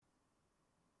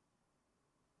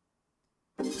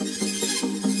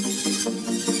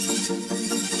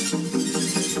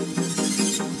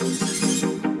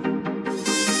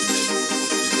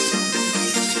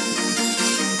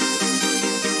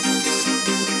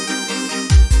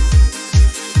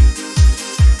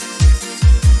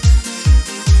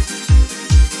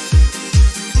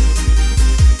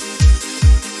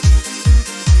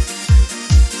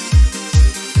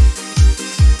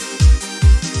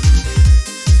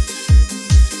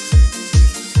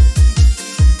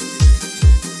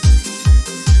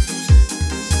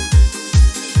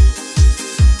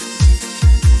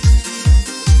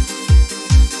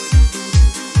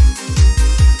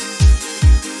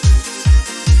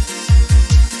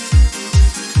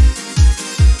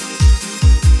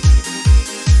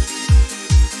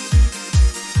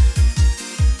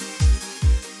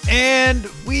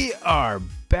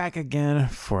back again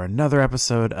for another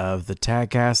episode of the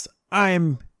TAGCast.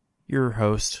 I'm your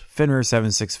host,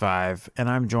 Fenrir765, and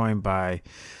I'm joined by,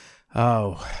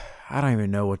 I don't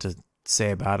even know what to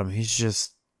say about him. He's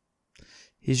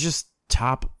just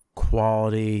top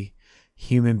quality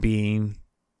human being,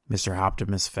 Mr.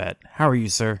 Optimus Fett. How are you,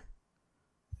 sir?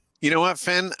 You know what,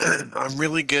 Fen? I'm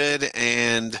really good,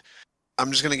 and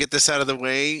I'm just going to get this out of the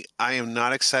way. I am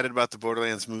not excited about the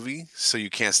Borderlands movie, so you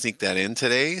can't sneak that in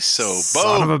today. So,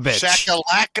 Son boom, of a bitch.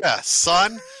 shakalaka,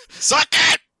 son. Suck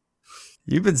it!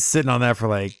 You've been sitting on that for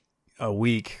like a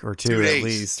week or two at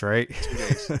least, right? 2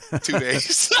 days. 2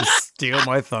 days. To steal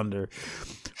my thunder.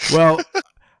 Well,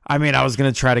 I mean, I was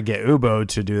going to try to get Ubo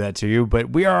to do that to you,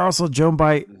 but we are also joined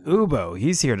by Ubo.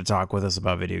 He's here to talk with us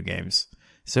about video games.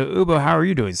 So, Ubo, how are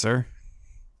you doing, sir?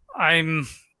 I'm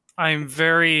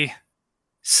very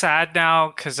sad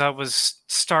now because I was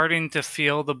starting to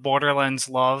feel the Borderlands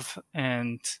love,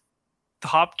 and the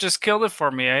Hop just killed it for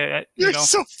me. You're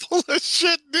so full of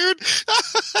shit, dude.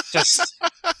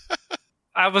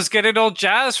 I was getting all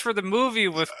jazzed for the movie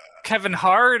with Kevin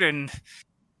Hart and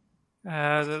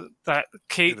that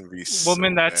Kate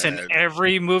woman that's in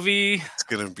every movie. It's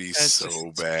gonna be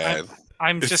so bad.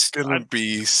 I'm so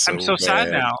sad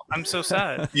now. I'm so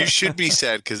sad. You should be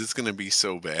sad because it's going to be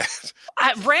so bad.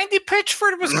 Randy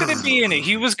Pitchford was going to be in it.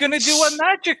 He was going to do a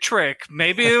magic trick.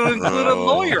 Maybe it'll include a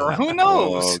lawyer. Who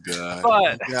knows? Oh, God.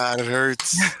 But, God, it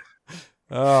hurts.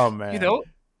 Oh, man.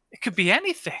 It could be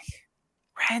anything.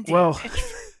 Randy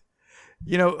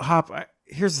Pitchford. Hop,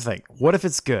 here's the thing. What if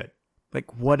it's good?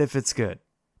 Like, what if it's good?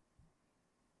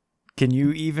 Can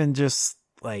you even just,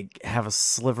 have a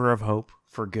sliver of hope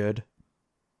for good?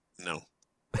 No.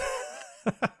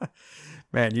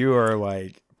 Man, you are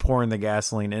pouring the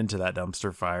gasoline into that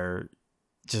dumpster fire.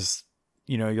 Just,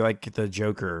 you're like the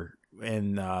Joker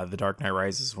in The Dark Knight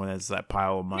Rises when it's that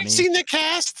pile of money. You've seen the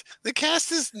cast? The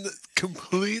cast is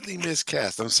completely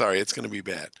miscast. I'm sorry, it's going to be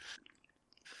bad.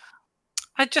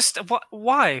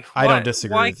 Why? I don't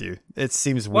disagree with you. It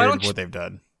seems weird what they've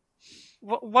done.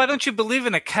 Why don't you believe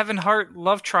in a Kevin Hart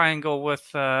love triangle with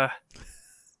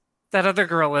that other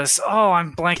girl is? Oh,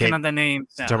 I'm blanking on the name.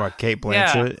 You're talking about Kate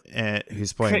Blanchett,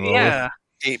 who's playing Lilith. Yeah.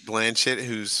 Kate Blanchett,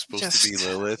 who's supposed to be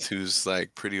Lilith, who's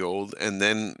pretty old, and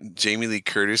then Jamie Lee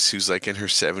Curtis, who's in her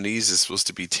 70s, is supposed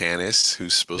to be Tannis,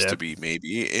 who's supposed to be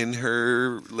maybe in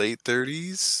her late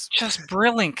 30s. Just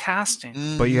brilliant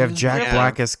casting. But you have Jack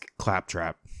Black as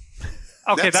Claptrap.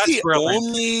 Okay, that's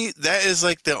brilliant. That is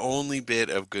the only bit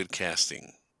of good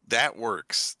casting that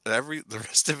works. The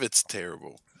rest of it's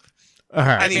terrible. All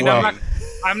right. I mean,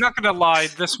 I'm not going to lie.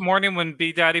 This morning when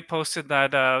B Daddy posted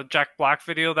that Jack Black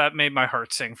video, that made my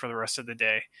heart sing for the rest of the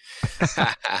day.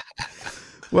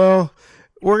 Well,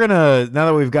 now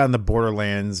that we've gotten the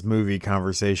Borderlands movie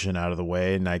conversation out of the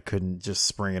way, and I couldn't just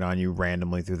spring it on you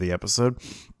randomly through the episode,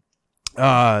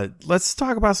 let's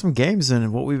talk about some games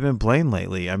and what we've been playing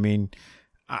lately. I mean,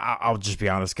 I'll just be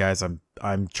honest, guys.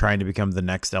 I'm trying to become the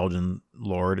next Elden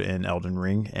Lord in Elden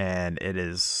Ring, and it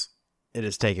is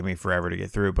taking me forever to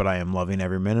get through, but I am loving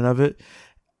every minute of it.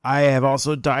 I have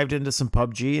also dived into some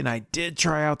PUBG, and I did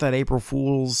try out that April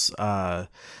Fool's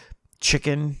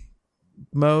chicken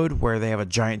mode where they have a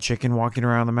giant chicken walking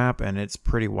around the map, and it's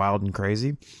pretty wild and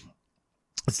crazy.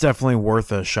 It's definitely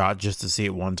worth a shot just to see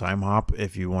it one time, Hop,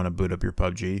 if you want to boot up your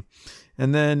PUBG.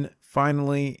 And then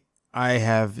finally, I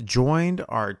have joined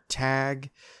our TAG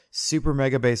Super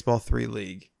Mega Baseball 3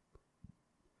 League.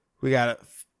 We got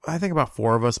I think about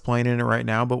 4 of us playing in it right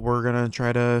now, but we're going to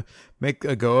try to make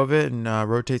a go of it and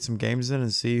rotate some games in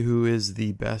and see who is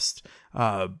the best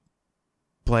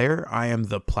player. I am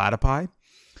the Platypi,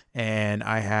 and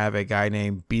I have a guy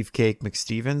named Beefcake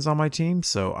McStevens on my team,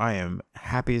 so I am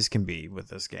happy as can be with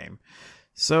this game.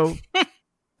 So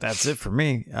that's it for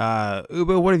me.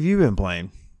 Ubo, what have you been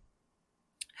playing?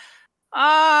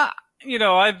 I've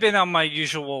been on my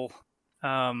usual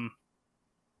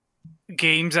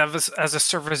games as a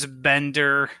service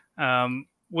bender,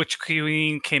 Witch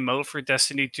Queen came out for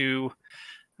Destiny 2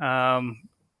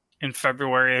 in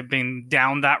February. I've been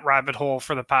down that rabbit hole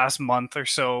for the past month or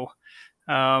so.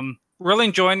 Really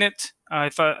enjoying it. I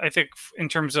think in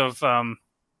terms of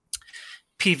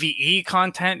PvE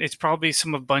content, it's probably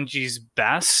some of Bungie's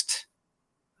best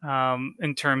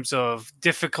in terms of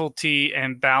difficulty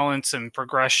and balance and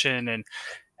progression and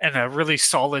a really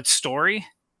solid story.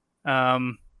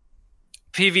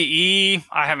 PvE,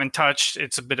 I haven't touched.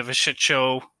 It's a bit of a shit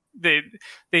show.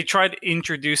 They tried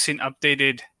introducing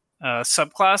updated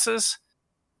subclasses,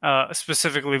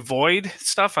 specifically Void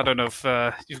stuff. I don't know if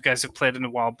you guys have played in a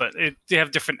while, but they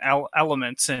have different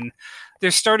elements, and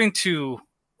they're starting to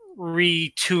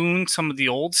retune some of the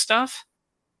old stuff.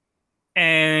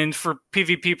 And for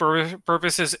PvP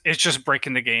purposes, it's just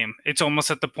breaking the game. It's almost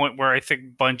at the point where I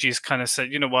think Bungie's kind of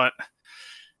said, you know what,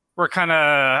 we're kind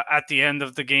of at the end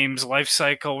of the game's life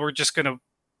cycle. We're just going to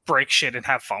break shit and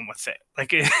have fun with it.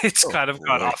 Like it's kind of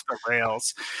gone off the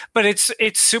rails, but it's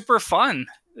super fun.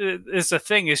 Is the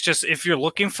thing. It's just if you're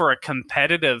looking for a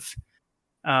competitive,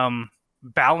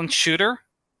 balanced shooter,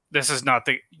 this is not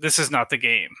the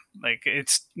game. Like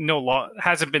it's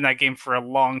hasn't been that game for a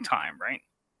long time, right?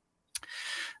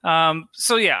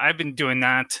 So yeah, I've been doing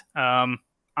that.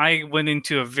 I went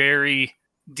into a very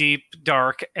deep,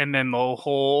 dark MMO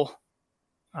hole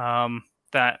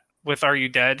that with Are You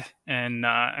Dead? And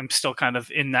I'm still kind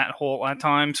of in that hole at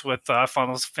times with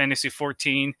Final Fantasy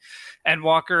 14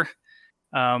 Endwalker.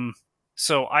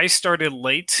 So I started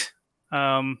late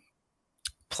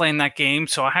playing that game,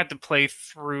 so I had to play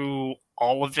through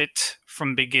all of it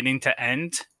from beginning to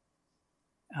end.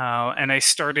 And I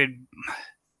started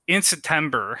in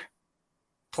September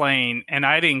playing, and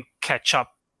I didn't catch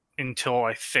up until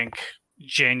I think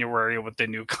January with the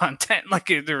new content.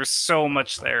 Like there was so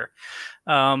much there.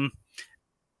 And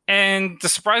the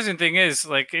surprising thing is,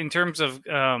 like in terms of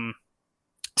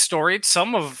story,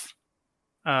 some of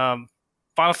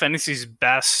Final Fantasy's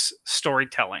best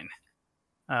storytelling.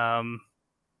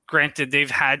 Granted,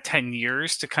 they've had 10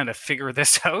 years to kind of figure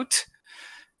this out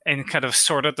and kind of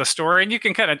sort out the story. And you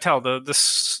can kind of tell the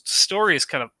story is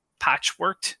kind of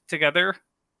patchworked together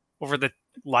over the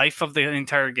life of the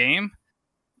entire game.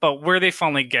 But where they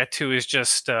finally get to is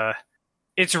just,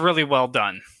 it's really well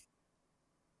done.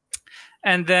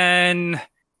 And then,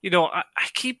 I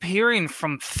keep hearing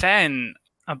from Fen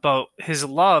about his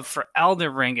love for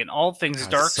Elden Ring and all things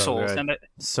Dark Souls. Good. And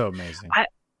so amazing.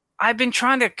 I've been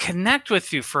trying to connect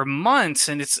with you for months,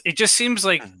 and it just seems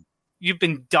like you've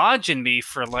been dodging me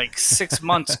for like 6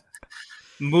 months,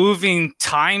 moving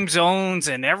time zones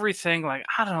and everything. Like,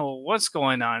 I don't know what's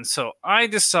going on. So I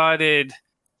decided,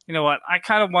 you know what, I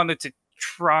kind of wanted to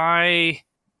try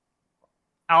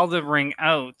Elden Ring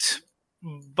out,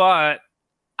 but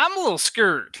I'm a little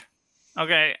scared.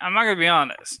 Okay, I'm not going to be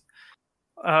honest.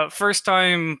 First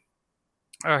time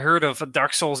I heard of a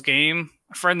Dark Souls game,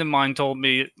 a friend of mine told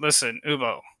me, listen,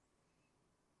 Ubo,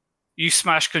 you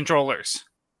smash controllers.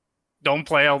 Don't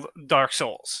play Dark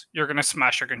Souls. You're going to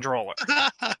smash your controller.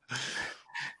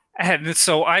 And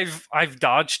so I've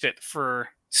dodged it for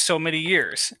so many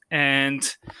years.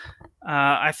 And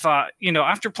I thought,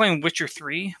 after playing Witcher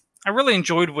 3, I really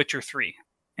enjoyed Witcher 3.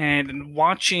 And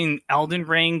watching Elden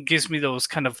Ring gives me those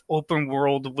kind of open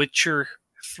world Witcher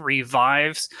 3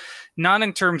 vibes, not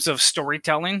in terms of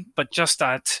storytelling, but just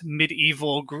that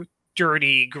medieval,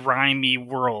 dirty, grimy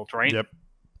world, right? Yep.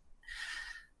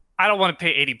 I don't want to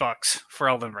pay $80 for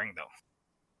Elden Ring, though.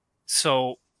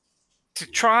 So to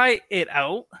try it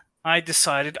out, I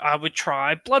decided I would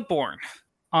try Bloodborne,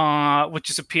 which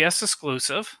is a PS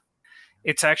exclusive.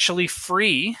 It's actually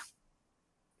free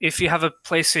if you have a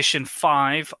PlayStation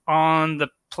 5 on the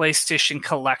PlayStation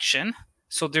Collection.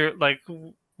 So they're like,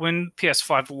 when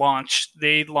PS5 launched,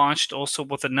 they launched also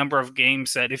with a number of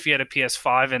games that if you had a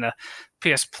PS5 and a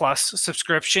PS Plus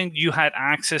subscription, you had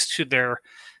access to their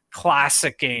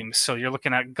classic games. So you're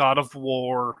looking at God of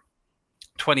War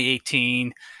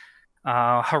 2018,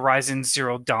 Horizon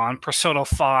Zero Dawn, Persona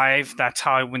 5. That's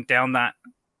how I went down that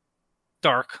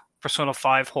dark Persona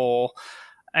 5 hole.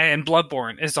 And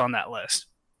Bloodborne is on that list.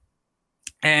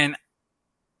 And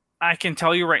I can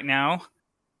tell you right now,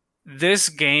 this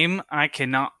game I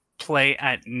cannot play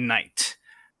at night.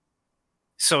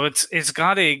 So it's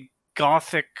got a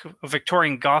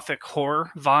Victorian Gothic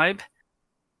horror vibe.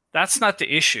 That's not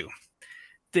the issue.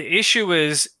 The issue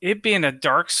is it being a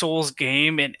Dark Souls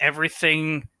game and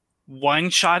everything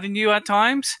one-shotting you at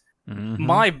times. Mm-hmm.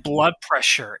 My blood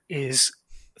pressure is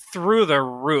through the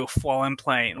roof while I'm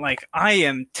playing. Like, I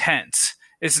am tense.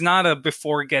 It's not a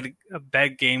before getting a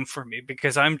bed game for me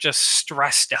because I'm just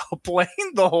stressed out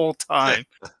playing the whole time.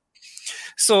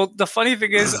 So the funny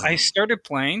thing is I started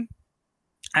playing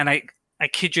and I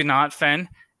kid you not, Fen,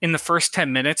 in the first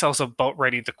 10 minutes, I was about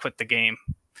ready to quit the game.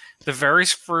 The very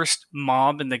first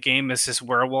mob in the game is this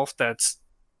werewolf that's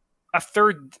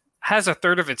has a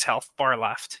third of its health bar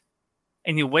left.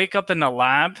 And you wake up in the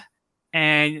lab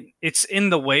and it's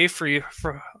in the way for you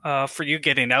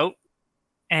getting out.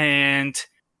 And,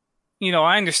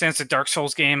 I understand it's a Dark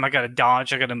Souls game. I got to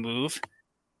dodge. I got to move.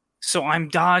 So I'm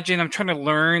dodging. I'm trying to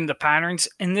learn the patterns.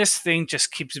 And this thing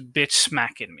just keeps bitch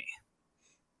smacking me.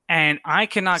 And I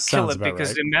cannot kill it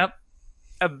because the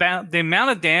amount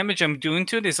of damage I'm doing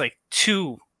to it is like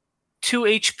 2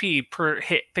 HP per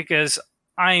hit because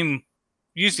I'm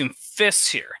using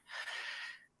fists here.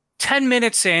 10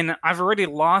 minutes in, I've already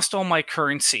lost all my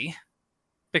currency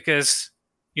because,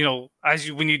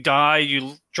 when you die,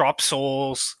 you drop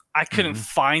souls. I couldn't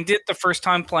find it the first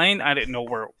time playing. I didn't know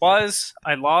where it was.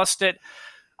 I lost it.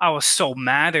 I was so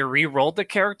mad. I re-rolled the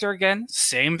character again.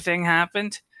 Same thing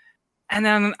happened. And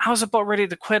then I was about ready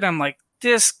to quit. I'm like,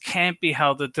 this can't be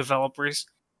how the developers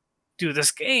do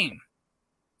this game.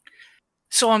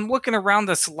 So I'm looking around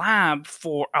this lab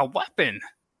for a weapon.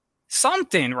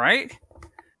 Something, right?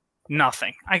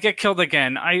 Nothing. I get killed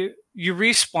again. You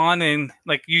respawn in,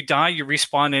 like, you die, you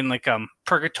respawn in, like,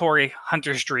 Purgatory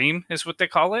Hunter's Dream is what they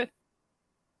call it.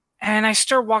 And I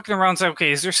start walking around, like,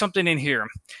 okay, is there something in here?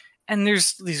 And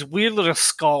there's these weird little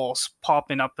skulls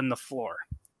popping up in the floor.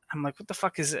 I'm like, what the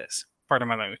fuck is this? Part of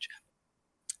my language.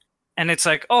 And it's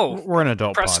like, oh, we're an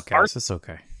adult podcast. It's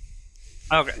okay.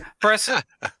 Okay. Press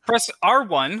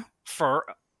R1 for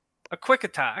a quick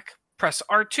attack. Press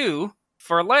R2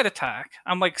 for a light attack.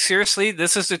 I'm like, seriously,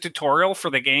 this is a tutorial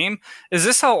for the game? Is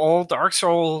this how all Dark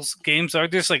Souls games are?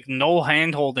 There's like no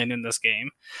hand-holding in this game.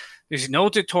 There's no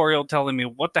tutorial telling me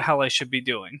what the hell I should be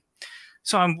doing.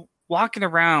 So I'm walking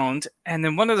around, and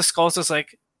then one of the skulls is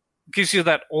like, gives you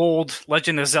that old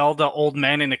Legend of Zelda old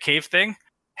man in a cave thing.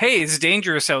 Hey, it's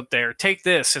dangerous out there. Take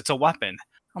this. It's a weapon.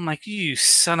 I'm like, you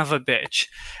son of a bitch.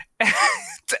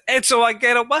 And so I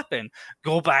get a weapon.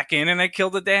 Go back in, and I kill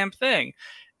the damn thing.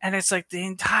 And it's like the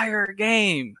entire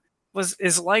game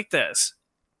is like this.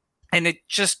 And it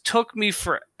just took me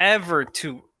forever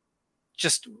to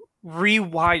just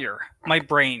rewire my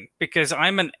brain because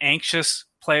I'm an anxious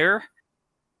player.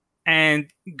 And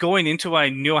going into it, I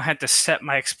knew I had to set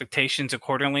my expectations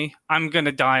accordingly. I'm going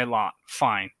to die a lot.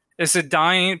 Fine. It's the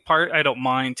dying part I don't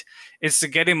mind. It's the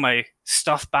getting my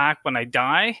stuff back when I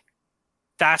die.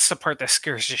 That's the part that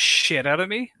scares the shit out of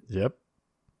me. Yep.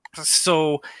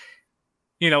 So,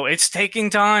 it's taking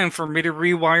time for me to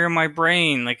rewire my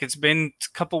brain. Like, it's been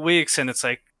a couple weeks, and it's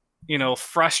like,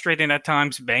 frustrating at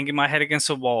times, banging my head against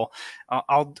the wall.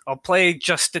 I'll play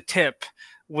just a tip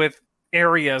with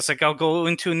areas. Like, I'll go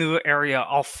into a new area.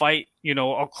 I'll fight.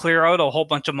 I'll clear out a whole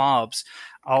bunch of mobs.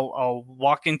 I'll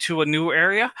walk into a new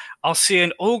area. I'll see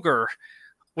an ogre,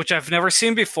 which I've never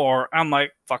seen before. I'm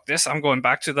like, fuck this. I'm going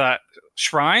back to that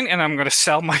shrine, and I'm going to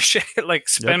sell my shit, like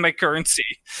spend my currency.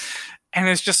 And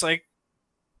it's just like,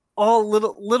 all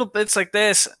little bits like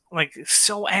this, like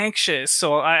so anxious.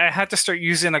 So I had to start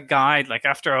using a guide. Like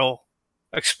after I'll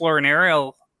explore an area,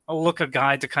 I'll look a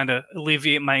guide to kind of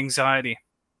alleviate my anxiety.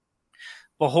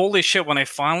 But holy shit, when I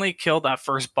finally killed that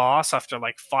first boss after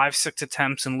like 5-6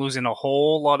 attempts and losing a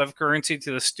whole lot of currency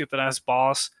to the stupid ass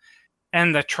boss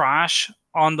and the trash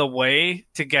on the way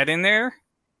to get in there,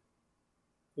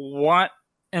 what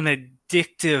an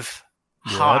addictive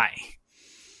high.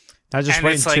 Not just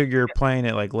wait until you're playing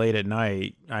it like late at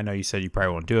night. I know you said you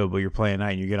probably won't do it, but you're playing at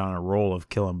night and you get on a roll of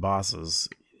killing bosses.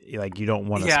 Like, you don't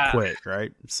want to quit,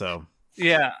 right? So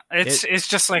yeah, it's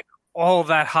just like all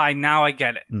that high. Now I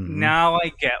get it. Mm-hmm. Now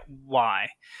I get why.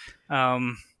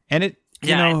 And it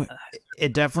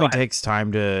it definitely takes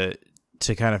time to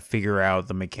kind of figure out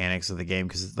the mechanics of the game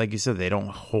because, like you said, they don't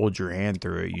hold your hand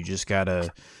through it. You just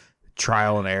gotta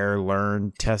trial and error,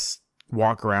 learn, test,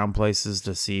 walk around places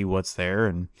to see what's there,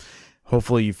 and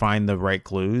hopefully you find the right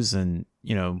clues. And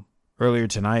earlier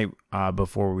tonight,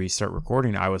 before we start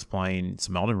recording, I was playing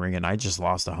some Elden Ring, and I just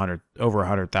lost over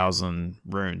 100,000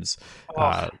 runes.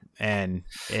 And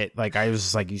it, like, I was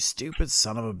just like, you stupid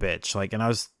son of a bitch. Like, and I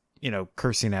was,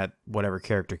 cursing at whatever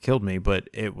character killed me, but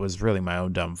it was really my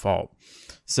own dumb fault.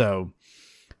 So,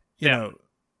 you know,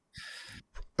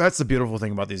 that's the beautiful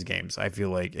thing about these games. I feel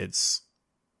like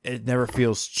it never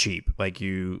feels cheap. Like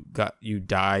you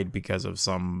died because of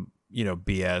some,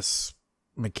 BS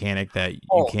mechanic that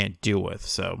you can't deal with.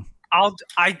 So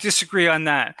I disagree on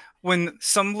that. When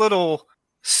some little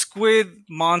squid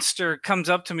monster comes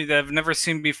up to me that I've never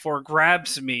seen before,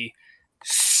 grabs me,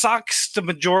 sucks the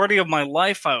majority of my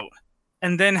life out,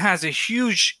 and then has a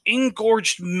huge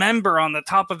engorged member on the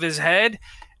top of his head,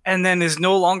 and then is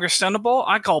no longer stunnable,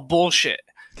 I call bullshit.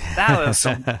 That was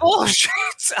some bullshit.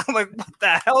 I'm like, what the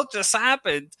hell just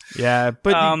happened? Yeah,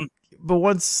 but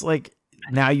once, like,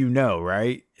 now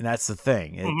right? And that's the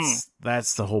thing.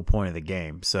 That's the whole point of the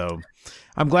game. So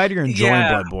I'm glad you're enjoying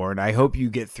Bloodborne. I hope you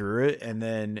get through it. And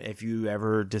then if you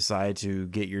ever decide to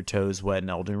get your toes wet in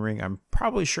Elden Ring, I'm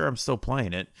probably sure I'm still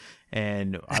playing it.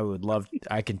 And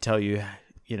I can tell you,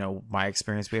 my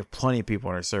experience. We have plenty of people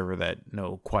on our server that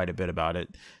know quite a bit about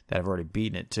it that have already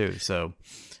beaten it too. So,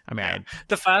 I mean,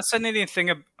 the fascinating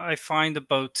thing I find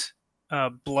about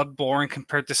Bloodborne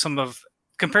compared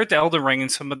to Elden Ring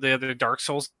and some of the other Dark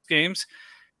Souls games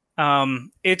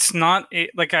It's not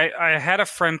like I had a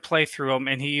friend play through them,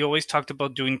 and he always talked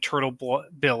about doing turtle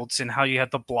builds and how you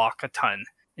had to block a ton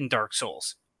in Dark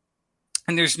Souls.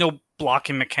 And there's no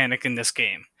blocking mechanic in this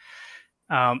game.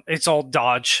 It's all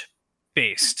dodge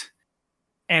based,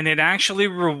 and it actually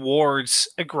rewards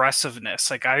aggressiveness.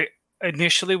 Like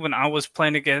initially, when I was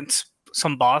playing against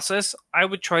some bosses, I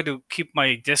would try to keep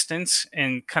my distance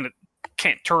and kind of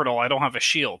can't turtle. I don't have a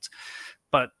shield,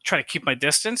 but try to keep my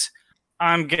distance.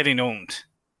 I'm getting owned.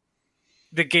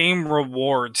 The game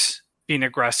rewards being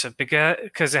aggressive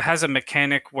because it has a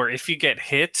mechanic where if you get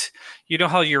hit, you know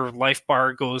how your life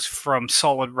bar goes from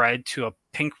solid red to a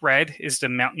pink red is the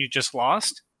amount you just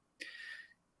lost.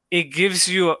 It gives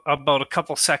you about a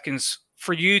couple seconds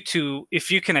for you to, if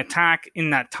you can attack in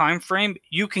that time frame,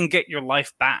 you can get your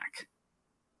life back.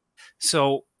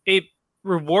 So it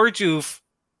rewards you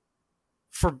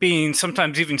for being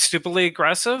sometimes even stupidly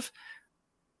aggressive,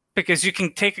 because you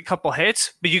can take a couple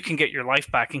hits, but you can get your life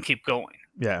back and keep going.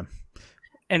 Yeah.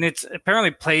 And it's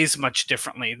apparently plays much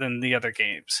differently than the other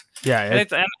games. Yeah.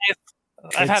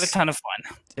 I've had a ton of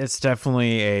fun. It's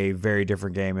definitely a very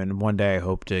different game, and one day I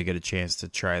hope to get a chance to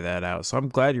try that out. So I'm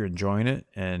glad you're enjoying it,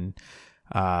 and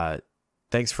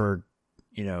thanks for,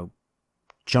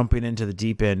 jumping into the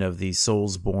deep end of the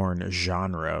Soulsborne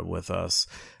genre with us.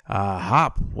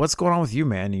 Hop, what's going on with you,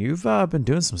 man? You've been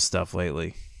doing some stuff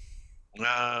lately.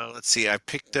 Let's see. I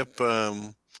picked up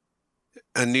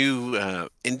a new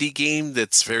indie game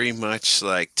that's very much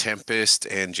like Tempest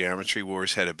and Geometry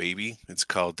Wars had a baby. It's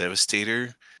called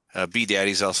Devastator. B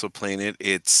Daddy's also playing it.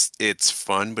 It's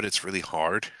fun, but it's really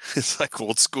hard. It's like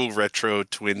old school retro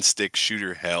twin stick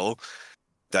shooter hell.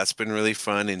 That's been really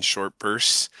fun in short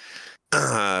bursts.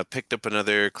 Picked up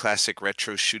another classic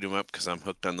retro shoot 'em up because I'm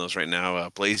hooked on those right now.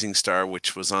 Blazing Star,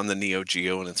 which was on the Neo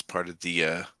Geo, and it's part of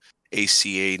the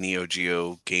ACA Neo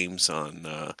Geo games on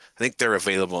I think they're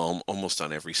available almost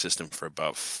on every system for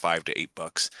about $5 to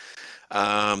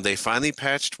 $8. They finally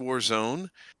patched Warzone.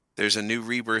 There's a new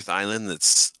Rebirth Island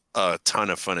that's a ton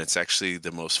of fun. It's actually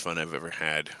the most fun I've ever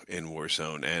had in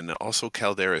Warzone, and also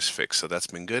Caldera's fixed, so that's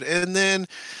been good. And then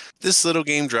this little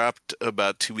game dropped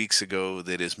about 2 weeks ago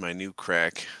that is my new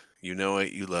crack. You know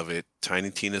it, you love it.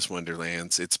 Tiny Tina's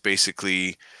Wonderlands. It's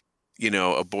basically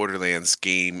a Borderlands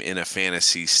game in a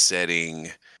fantasy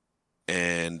setting.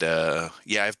 And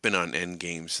I've been on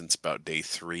Endgame since about day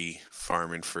 3,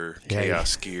 farming for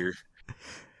Chaos Gear.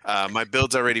 My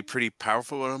build's already pretty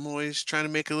powerful, but I'm always trying to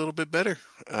make it a little bit better.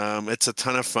 It's a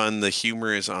ton of fun. The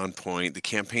humor is on point. The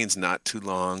campaign's not too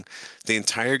long. The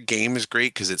entire game is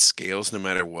great because it scales no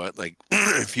matter what. Like,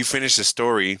 if you finish the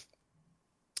story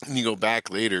and you go back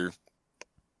later,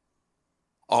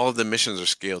 all of the missions are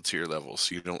scaled to your level,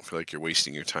 so you don't feel like you're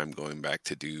wasting your time going back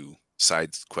to do side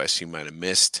quests you might have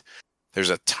missed. There's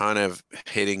a ton of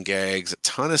hidden gags, a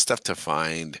ton of stuff to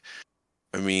find.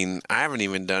 I mean, I haven't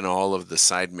even done all of the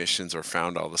side missions or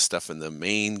found all the stuff in the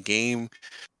main game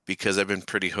because I've been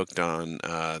pretty hooked on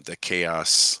the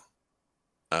Chaos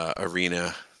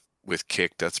arena with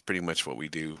Kick. That's pretty much what we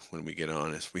do when we get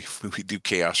on, is we do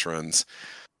Chaos runs.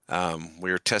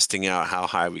 We were testing out how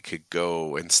high we could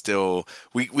go, and still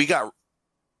we got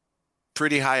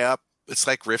pretty high up. It's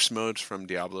like Rifts modes from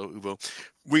Diablo Ubo.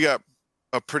 We got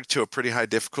to a pretty high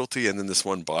difficulty, and then this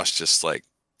one boss just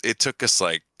it took us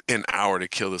an hour to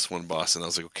kill this one boss, and I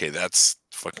was like, okay, that's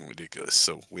fucking ridiculous.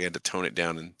 So we had to tone it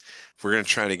down, and we're gonna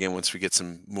try it again once we get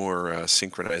some more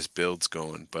synchronized builds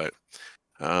going. But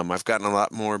I've gotten a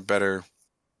lot more better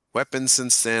weapons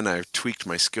since then. I've tweaked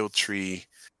my skill tree.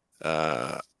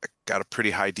 I got a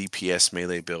pretty high DPS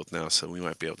melee build now, so we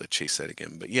might be able to chase that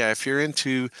again. But yeah, if you're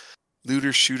into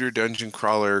looter shooter dungeon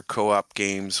crawler co-op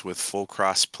games with full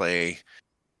cross play,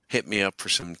 hit me up for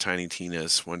some Tiny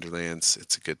Tina's Wonderlands.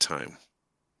 It's a good time.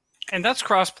 And that's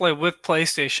crossplay with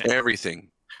PlayStation. Everything.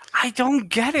 I don't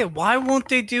get it. Why won't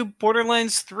they do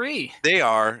Borderlands 3? They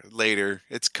are later.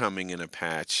 It's coming in a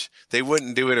patch. They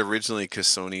wouldn't do it originally because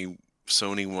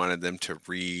Sony wanted them to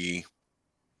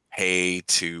pay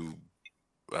to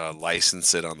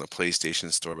license it on the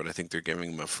PlayStation Store, but I think they're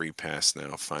giving them a free pass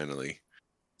now, finally.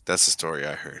 That's the story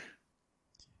I heard.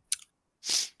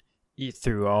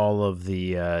 Through all of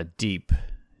the deep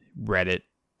Reddit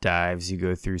dives you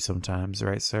go through sometimes,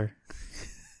 right, sir?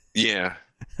 Yeah.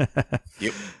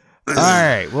 Yep. All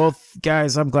right. Well,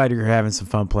 guys, I'm glad you're having some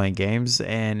fun playing games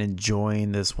and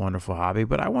enjoying this wonderful hobby,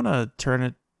 but I want to turn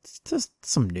it to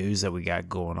some news that we got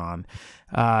going on.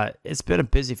 It's been a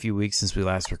busy few weeks since we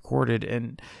last recorded,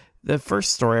 and the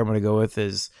first story I'm going to go with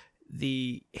is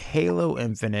the Halo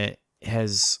Infinite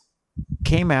has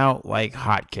came out like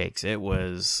hotcakes. It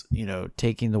was,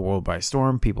 taking the world by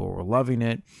storm. People were loving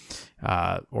it,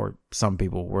 or some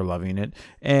people were loving it,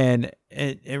 and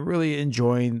it really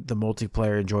enjoying the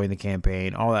multiplayer, enjoying the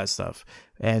campaign, all that stuff.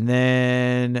 And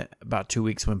then about 2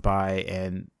 weeks went by,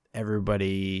 and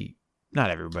not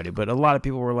everybody, but a lot of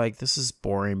people were like, this is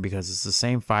boring because it's the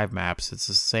same 5 maps. It's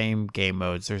the same game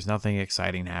modes. There's nothing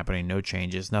exciting happening, no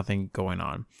changes, nothing going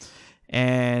on.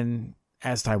 And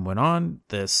as time went on,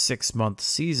 the 6-month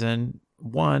season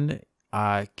 1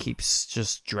 keeps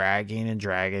just dragging and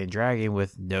dragging and dragging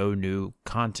with no new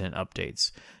content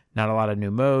updates. Not a lot of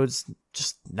new modes,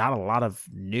 just not a lot of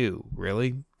new,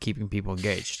 really, keeping people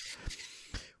engaged.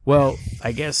 Well,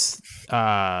 I guess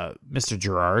Mr.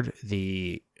 Gerard,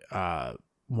 the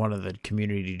one of the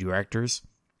community directors,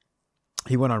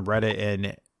 he went on Reddit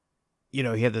and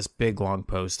he had this big long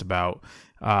post about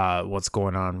what's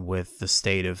going on with the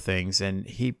state of things, and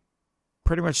he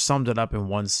pretty much summed it up in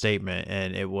one statement,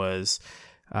 and it was,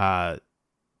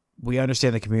 we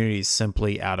understand the community is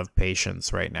simply out of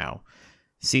patience right now.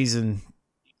 Season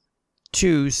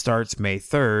 2 starts May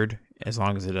 3rd, as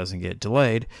long as it doesn't get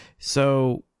delayed,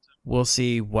 so we'll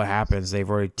see what happens. They've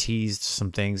already teased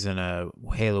some things in a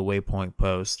Halo Waypoint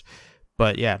post,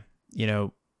 but yeah,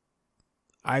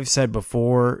 I've said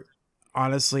before,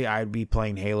 honestly, I'd be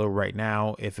playing Halo right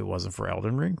now if it wasn't for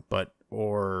Elden Ring,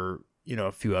 or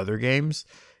a few other games.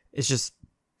 It's just,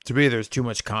 to me, there's too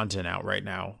much content out right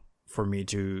now for me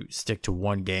to stick to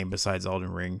one game besides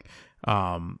Elden Ring.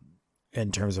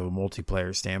 In terms of a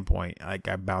multiplayer standpoint, like,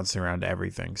 I'm bouncing around to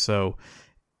everything. So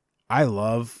I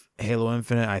love Halo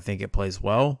Infinite. I think it plays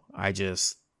well. I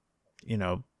just,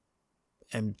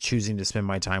 am choosing to spend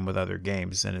my time with other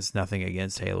games, and it's nothing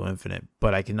against Halo Infinite,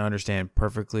 but I can understand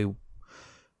perfectly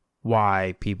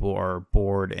why people are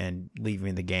bored and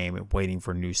leaving the game and waiting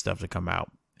for new stuff to come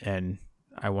out. And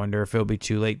I wonder if it'll be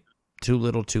too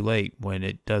little too late when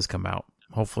it does come out.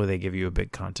 Hopefully they give you a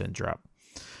big content drop.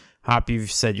 Hop,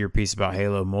 you've said your piece about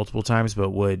Halo multiple times, but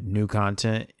would new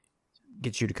content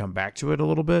get you to come back to it a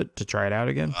little bit to try it out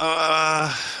again?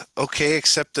 Okay,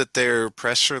 except that their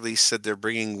press release said they're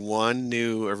bringing 1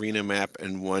 new arena map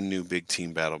and 1 new big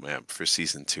team battle map for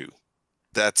season 2.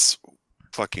 That's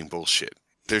fucking bullshit.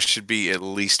 There should be at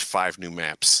least 5 new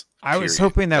maps. I was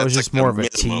hoping that was just more of a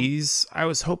tease. I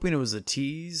was hoping it was a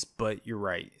tease, but you're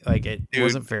right. Like, it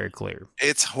wasn't very clear.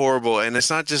 It's horrible, and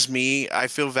it's not just me. I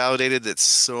feel validated that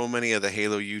so many of the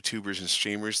Halo YouTubers and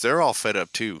streamers, they're all fed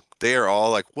up too. They are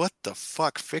all like, what the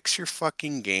fuck? Fix your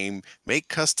fucking game. Make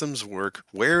customs work.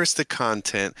 Where is the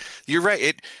content? You're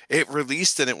right. It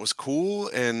released and it was cool,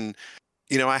 and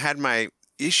I had my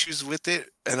issues with it,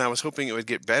 and I was hoping it would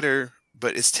get better.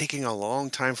 But it's taking a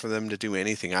long time for them to do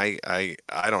anything. I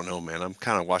don't know, man. I'm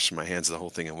kind of washing my hands of the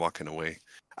whole thing and walking away.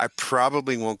 I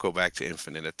probably won't go back to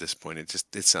Infinite at this point.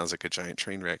 It sounds like a giant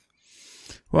train wreck.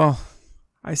 Well,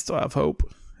 I still have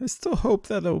hope. I still hope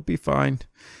that it'll be fine.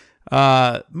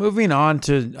 Moving on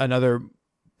to another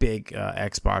big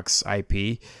Xbox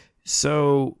IP.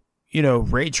 So,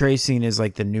 ray tracing is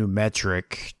like the new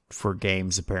metric for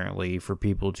games, apparently, for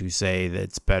people to say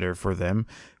that's better for them.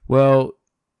 Well,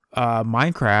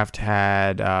 Minecraft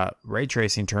had ray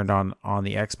tracing turned on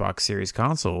the Xbox Series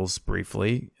consoles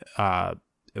briefly.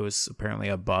 It was apparently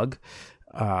a bug.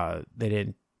 They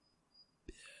didn't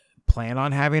plan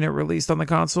on having it released on the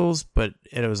consoles, but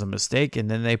it was a mistake, and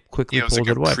then they quickly pulled it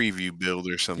away. It was like a preview build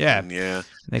or something. Yeah. And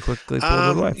they quickly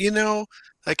pulled it away.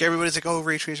 Like everybody's like, oh,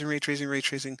 ray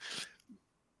tracing.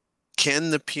 Can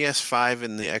the PS5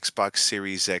 and the Xbox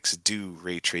Series X do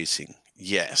ray tracing?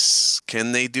 Yes.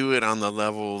 Can they do it on the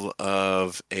level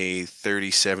of a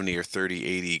 3070 or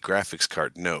 3080 graphics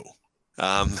card? No.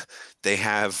 They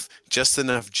have just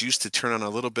enough juice to turn on a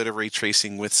little bit of ray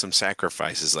tracing with some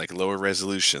sacrifices, like lower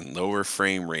resolution, lower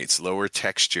frame rates, lower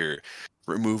texture,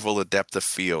 removal of depth of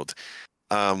field.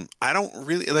 I don't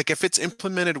really like if it's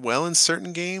implemented well in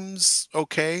certain games.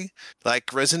 Okay,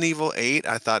 like Resident Evil 8,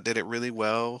 I thought did it really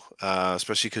well,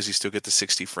 especially because you still get the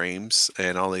 60 frames,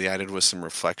 and all they added was some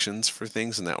reflections for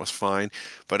things, and that was fine.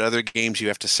 But other games, you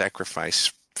have to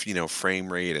sacrifice,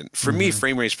 frame rate, and for me,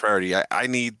 frame rate's priority. I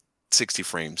need 60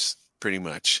 frames pretty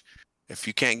much. If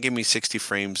you can't give me 60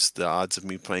 frames, the odds of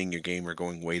me playing your game are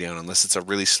going way down. Unless it's a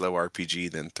really slow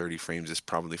RPG, then 30 frames is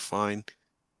probably fine.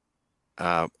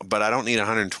 But I don't need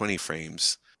 120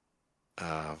 frames,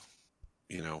 Yeah.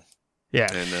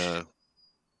 And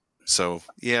so,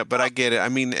 yeah, but I get it. I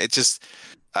mean, it just,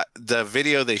 the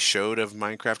video they showed of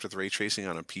Minecraft with ray tracing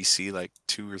on a PC like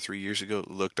 2 or 3 years ago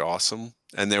looked awesome.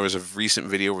 And there was a recent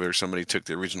video where somebody took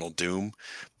the original Doom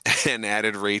and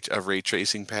added a ray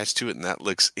tracing patch to it, and that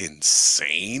looks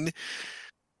insane.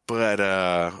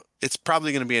 but it's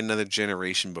probably going to be another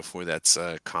generation before that's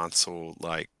console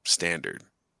like standard.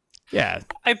 Yeah.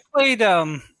 I played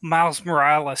Miles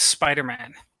Morales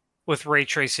Spider-Man with ray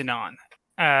tracing on.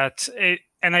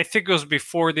 And I think it was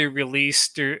before they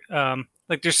released they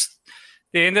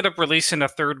ended up releasing a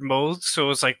third mode, so it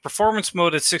was like performance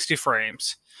mode at 60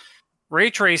 frames, ray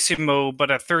tracing mode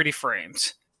but at 30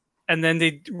 frames. And then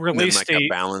they released a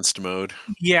balanced mode.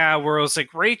 Yeah, where it was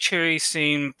like ray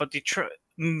tracing, but they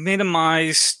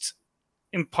minimized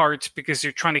in parts because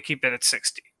you're trying to keep it at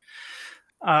 60.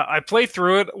 I played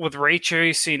through it with ray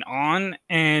tracing on,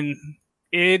 and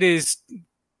the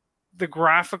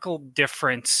graphical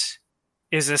difference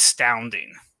is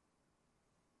astounding.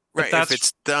 Right, if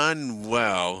it's done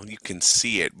well, you can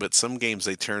see it. But some games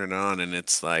they turn it on, and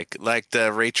it's like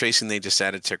the ray tracing they just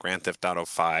added to Grand Theft Auto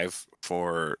 5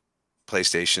 for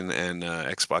PlayStation and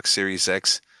Xbox Series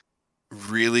X.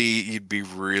 Really, you'd be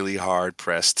really hard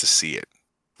pressed to see it.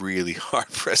 Really hard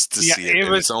pressed to see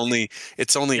it.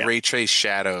 It's only ray trace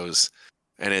shadows,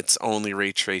 and it's only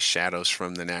ray trace shadows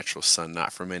from the natural sun,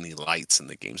 not from any lights in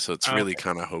the game. So it's really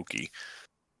kind of hokey.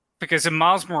 Because in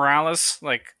Miles Morales,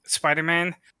 like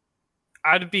Spider-Man,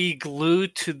 I'd be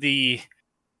glued to the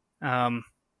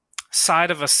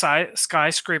side of a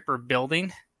skyscraper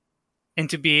building, and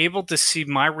to be able to see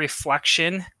my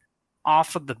reflection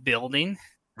off of the building,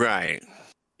 right?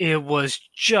 It was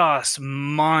just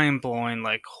mind-blowing,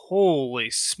 like, holy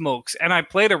smokes. And I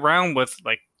played around with,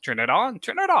 like, turn it on,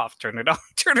 turn it off, turn it on,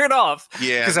 turn it off.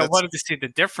 Yeah. Because I wanted to see the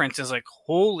difference. It's like,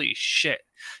 holy shit.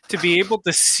 To be able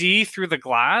to see through the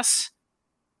glass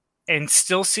and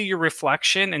still see your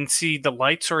reflection and see the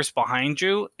light source behind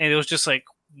you, and it was just like,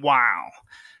 wow.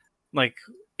 Like,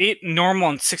 normal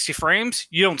on 60 frames,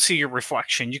 you don't see your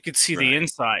reflection. You could see the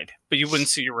inside, but you wouldn't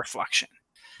see your reflection.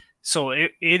 So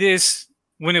it is...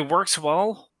 When it works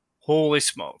well, holy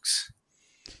smokes.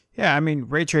 Yeah, I mean,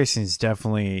 ray tracing is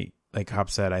definitely, like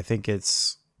Hop said, I think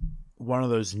it's one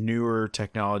of those newer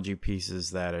technology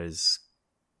pieces that is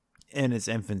in its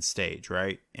infant stage,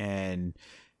 right? And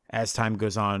as time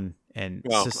goes on and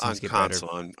systems get better.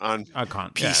 On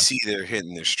PC, they're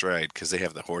hitting their stride because they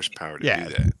have the horsepower to do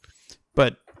that.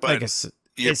 But like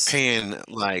you're paying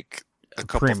like a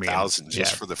couple $1,000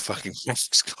 just for the fucking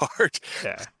graphics card.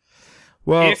 Yeah.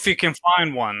 Well, if you can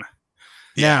find one.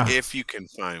 Yeah, if you can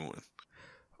find one.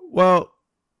 Well,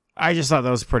 I just thought that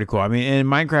was pretty cool. I mean, and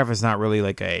Minecraft is not really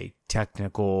like a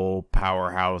technical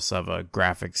powerhouse of a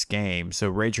graphics game, so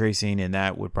ray tracing in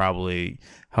that would probably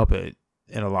help it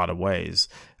in a lot of ways,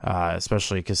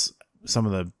 especially because some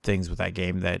of the things with that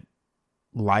game, that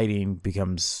lighting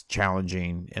becomes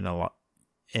challenging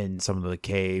in some of the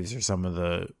caves or some of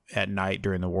the at night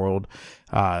during the world,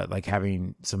 like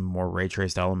having some more ray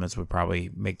traced elements would probably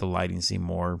make the lighting seem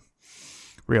more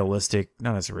realistic.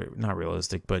 Not necessarily not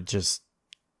realistic, but just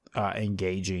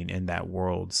engaging in that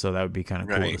world. So that would be kind of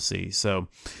cool to see. So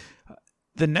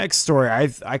the next story, I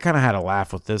kind of had a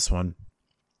laugh with this one.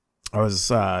 I was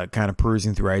kind of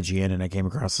perusing through IGN and I came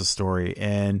across this story,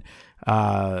 and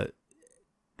Hop,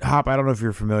 I don't know if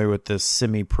you're familiar with this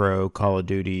semi-pro Call of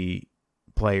Duty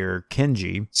player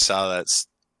Kenji. Saw that.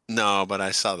 No, but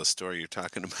I saw the story you're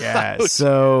talking about. Yeah,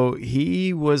 so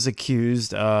he was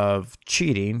accused of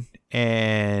cheating,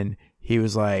 and he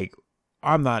was like,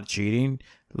 I'm not cheating.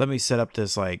 Let me set up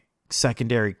this like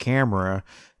secondary camera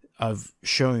of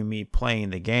showing me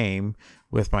playing the game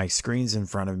with my screens in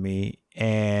front of me,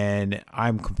 and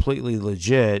I'm completely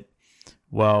legit.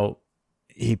 Well,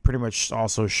 he pretty much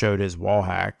also showed his wall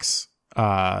hacks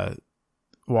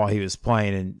while he was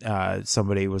playing, and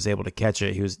somebody was able to catch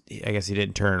it. I guess he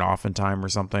didn't turn it off in time or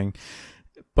something.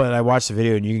 But I watched the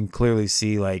video, and you can clearly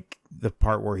see like the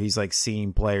part where he's like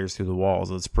seeing players through the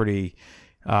walls. It's pretty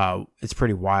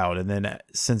wild. And then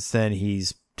since then,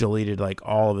 he's deleted like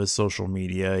all of his social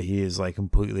media. He is like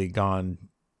completely gone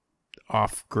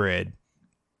off grid,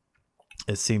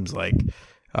 it seems like.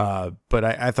 But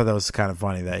I thought that was kind of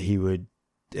funny that he would,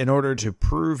 in order to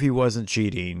prove he wasn't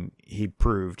cheating, he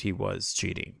proved he was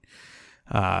cheating.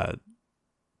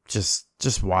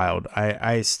 Just wild.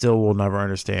 I still will never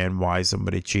understand why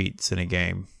somebody cheats in a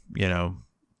game, you know.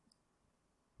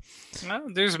 Well,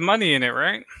 there's money in it,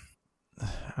 right?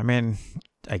 I mean,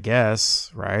 I guess,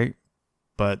 right?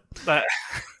 But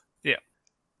yeah.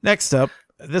 Next up,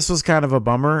 this was kind of a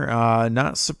bummer.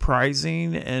 Not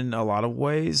surprising in a lot of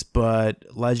ways, but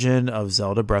Legend of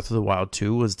Zelda Breath of the Wild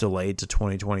 2 was delayed to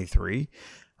 2023.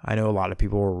 I know a lot of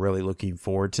people were really looking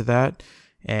forward to that.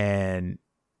 And,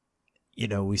 you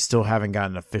know, we still haven't got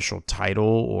an official title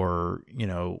or, you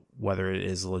know, whether it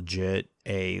is legit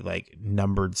a like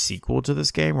numbered sequel to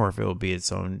this game or if it will be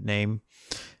its own name.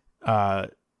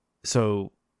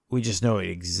 so we just know it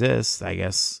exists, I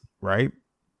guess, right?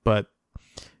 But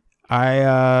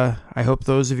I hope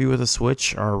those of you with a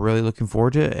Switch are really looking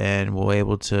forward to it and will be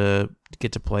able to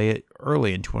get to play it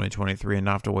early in 2023 and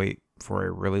not have to wait for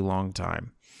a really long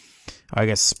time. I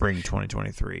guess spring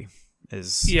 2023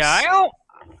 is. Yeah,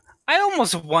 I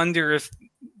almost wonder if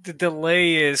the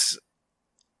delay is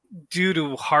due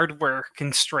to hardware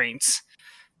constraints,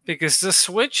 because the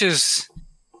Switch is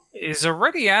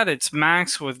already at its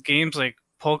max with games like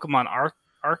Pokemon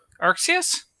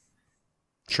Arceus.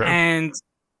 Sure. And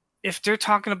if they're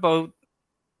talking about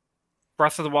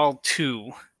Breath of the Wild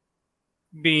 2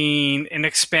 being an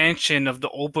expansion of the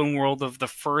open world of the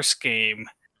first game,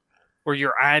 where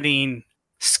you're adding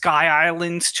sky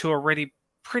islands to already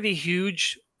pretty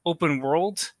huge open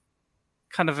world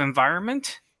kind of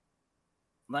environment,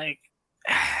 like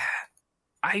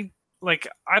I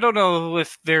don't know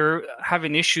if they're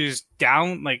having issues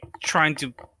trying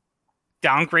to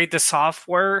downgrade the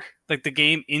software, like the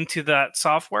game into that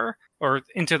software or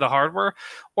into the hardware,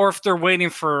 or if they're waiting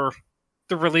for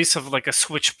the release of like a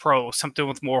Switch Pro, something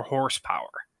with more horsepower,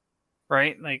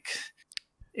 right? Like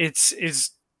it's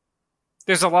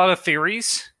there's a lot of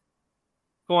theories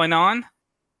going on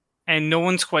and no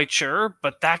one's quite sure,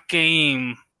 but that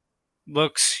game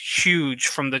looks huge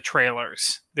from the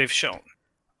trailers they've shown.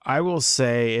 I will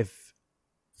say, if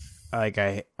like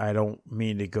I don't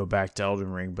mean to go back to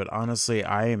Elden Ring, but honestly,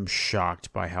 I am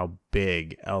shocked by how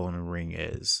big Elden Ring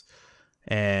is.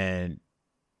 And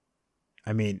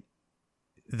I mean,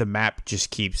 the map just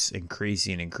keeps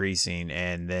increasing,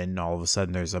 and then all of a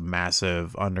sudden there's a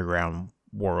massive underground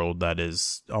world that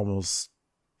is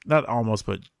not almost,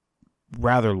 but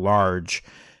rather large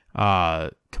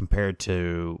compared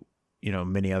to,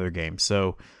 many other games.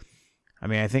 So, I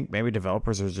mean, I think maybe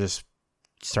developers are just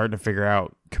starting to figure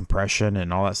out compression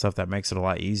and all that stuff that makes it a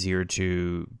lot easier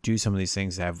to do some of these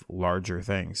things that have larger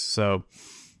things. So,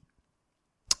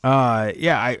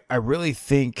 I really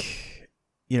think,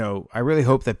 I really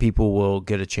hope that people will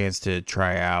get a chance to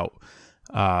try out,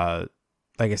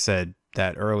 like I said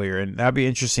that earlier, and that'd be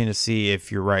interesting to see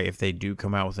if you're right, if they do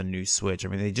come out with a new Switch. I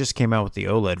mean, they just came out with the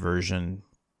OLED version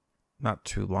not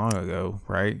too long ago,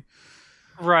 right?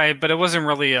 Right, but it wasn't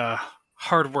really a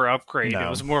hardware upgrade. No. It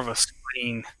was more of a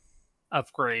screen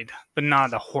upgrade, but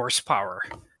not a horsepower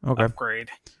upgrade.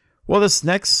 Well, this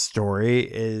next story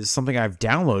is something I've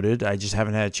downloaded. I just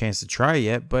haven't had a chance to try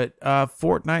yet, but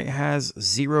Fortnite has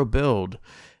zero build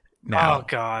now. Oh,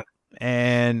 God.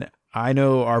 And I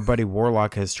know our buddy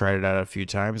Warlock has tried it out a few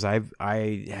times. I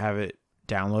have it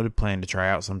downloaded, plan to try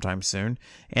out sometime soon.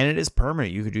 And it is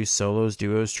permanent. You could do solos,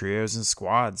 duos, trios, and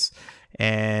squads.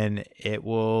 And it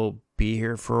will be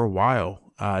here for a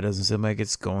while. It doesn't seem like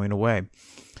it's going away.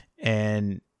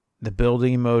 And the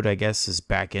building mode, I guess, is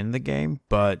back in the game.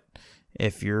 But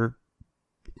if you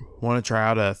want to try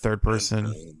out a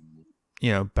third-person,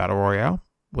 battle royale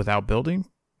without building,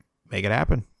 make it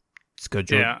happen. Let's go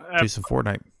do some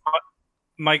Fortnite.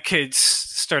 My kids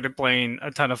started playing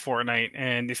a ton of Fortnite,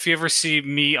 and if you ever see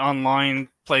me online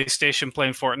PlayStation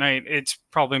playing Fortnite, it's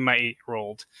probably my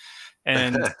 8-year-old.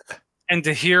 And and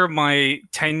to hear my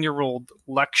 10-year-old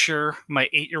lecture my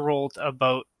 8-year-old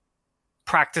about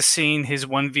practicing his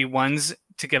 1v1s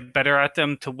to get better at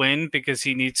them to win, because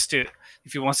he needs to,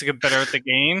 if he wants to get better at the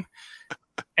game,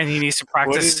 and he needs to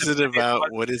practice.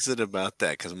 What is it about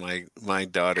that? Because my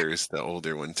daughter is the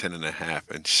older one, 10 and a half,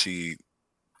 and she,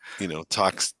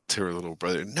 talks to her little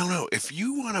brother. No, if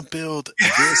you want to build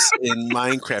this in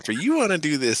Minecraft, or you want to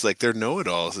do this, like they're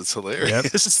know-it-alls. It's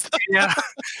hilarious. Yep. Yeah.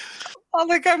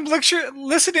 I'm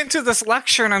listening to this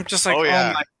lecture, and I'm just like, oh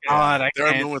my God, There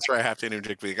are moments where I have to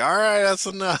interject, like, all right, that's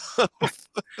enough.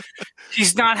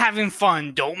 He's not having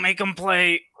fun. Don't make him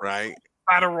play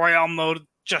Battle Royale mode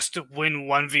just to win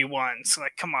 1v1s.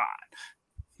 Like, come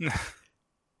on.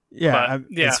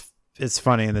 It's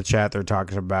funny in the chat. They're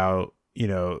talking about,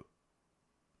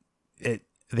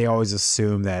 they always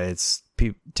assume that it's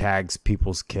tags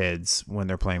people's kids when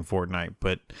they're playing Fortnite,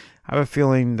 but I have a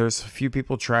feeling there's a few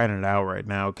people trying it out right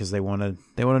now because they want to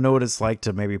know what it's like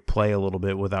to maybe play a little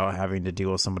bit without having to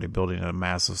deal with somebody building a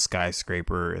massive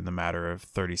skyscraper in the matter of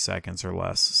 30 seconds or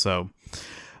less. So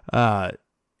I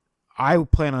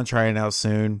plan on trying it out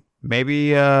soon.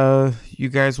 Maybe you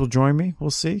guys will join me.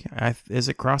 We'll see. Is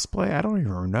it crossplay? I don't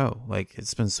even know. Like,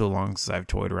 it's been so long since I've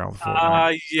toyed around with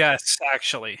Fortnite. Yes,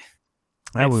 actually.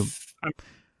 I'm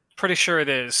pretty sure it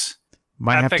is.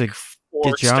 Might have to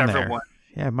get you on there.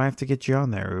 Yeah, I might have to get you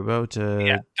on there, Rubo,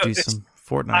 to do some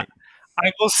Fortnite.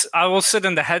 I will sit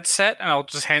in the headset and I'll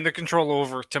just hand the control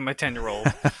over to my 10-year-old.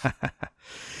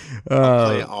 I'll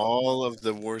play all of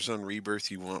the Warzone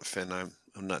Rebirth you want, Finn.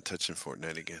 I'm not touching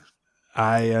Fortnite again.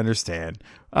 I understand.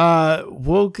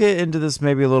 We'll get into this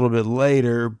maybe a little bit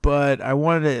later, but I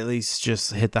wanted to at least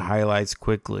just hit the highlights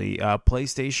quickly.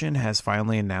 PlayStation has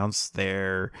finally announced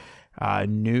their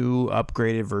new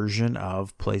upgraded version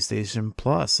of PlayStation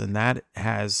Plus, and that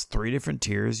has 3 different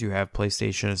tiers. You have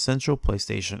PlayStation Essential,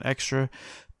 PlayStation Extra,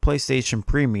 PlayStation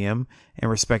Premium,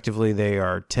 and respectively they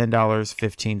are $10,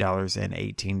 $15, and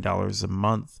 $18 a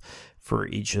month for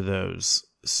each of those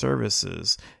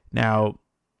services. Now,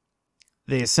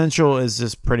 the Essential is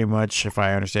just pretty much, if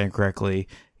I understand correctly,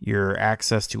 your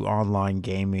access to online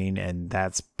gaming, and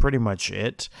that's pretty much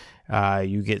it.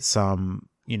 You get some,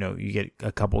 you get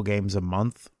a couple games a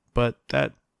month, but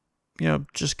that,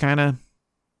 just kind of,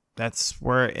 that's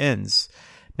where it ends.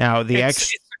 Now, it's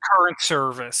the current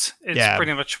service. It's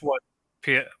pretty much what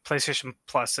PlayStation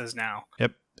Plus is now.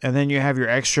 Yep. And then you have your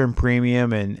Extra and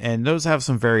Premium, and those have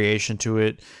some variation to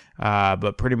it.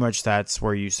 But pretty much that's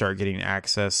where you start getting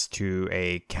access to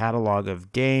a catalog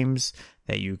of games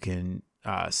that you can,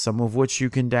 some of which you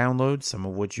can download, some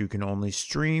of which you can only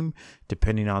stream,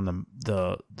 depending on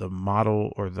the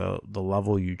model or the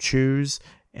level you choose.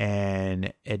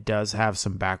 And it does have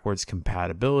some backwards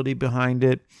compatibility behind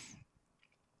it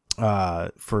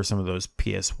for some of those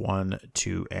PS1,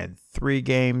 2, and 3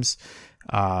 games.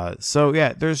 So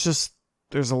yeah,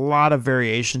 there's a lot of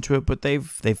variation to it, but they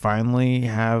finally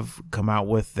have come out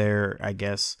with their, I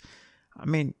guess, I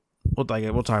mean, we'll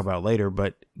talk about it later,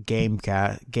 but Game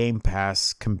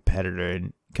Pass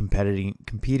competing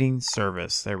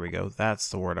service. There we go. That's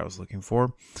the word I was looking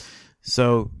for.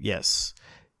 So yes,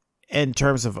 in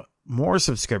terms of more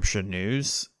subscription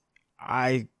news,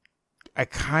 I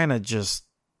kind of just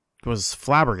was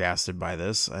flabbergasted by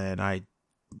this, and I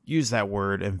use that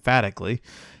word emphatically.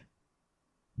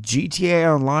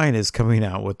 GTA Online is coming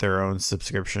out with their own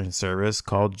subscription service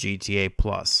called GTA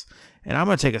Plus. And I'm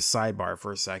going to take a sidebar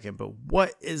for a second, but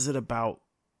what is it about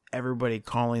everybody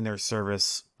calling their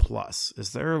service Plus?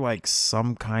 Is there like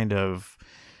some kind of,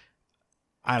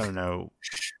 I don't know,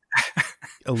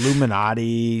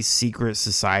 Illuminati secret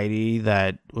society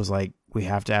that was like, we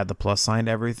have to add the plus sign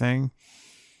to everything?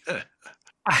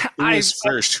 Who was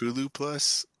first, Hulu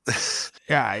Plus?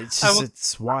 Yeah,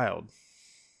 it's wild.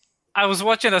 I was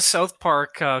watching a South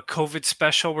Park COVID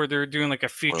special where they were doing like a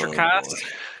feature cast.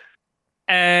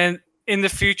 And in the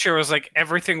future, it was like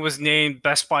everything was named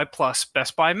Best Buy Plus,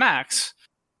 Best Buy Max,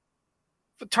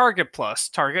 Target Plus,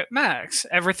 Target Max.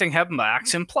 Everything had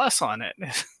Max and Plus on it.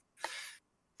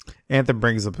 Anthem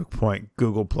brings up a point.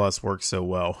 Google Plus works so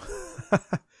well.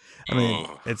 I mean,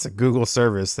 it's a Google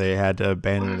service. They had to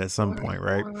abandon it at some point,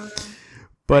 right?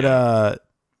 But,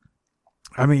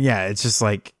 I mean, yeah, it's just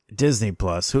like Disney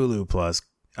Plus, Hulu Plus,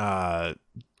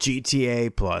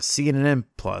 GTA Plus, CNN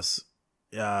Plus,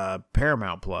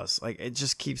 Paramount Plus. Like, it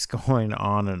just keeps going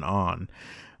on and on.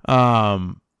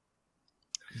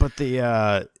 But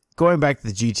the going back to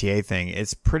the GTA thing,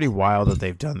 it's pretty wild that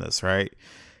they've done this, right?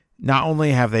 Not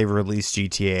only have they released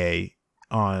GTA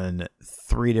on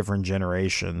 3 different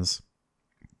generations,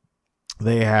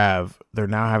 they're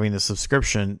now having the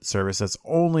subscription service that's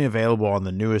only available on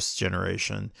the newest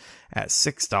generation at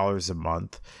 $6 a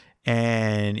month,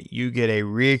 and you get a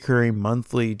recurring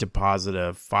monthly deposit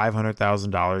of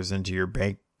 $500,000 into your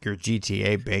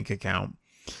GTA bank account,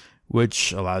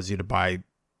 which allows you to buy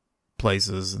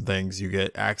places and things. You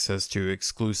get access to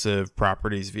exclusive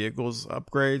properties, vehicles,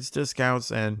 upgrades,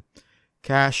 discounts, and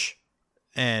cash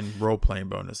and role-playing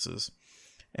bonuses.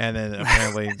 And then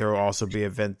apparently there will also be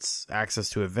access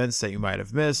to events that you might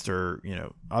have missed, or,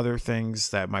 other things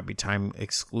that might be time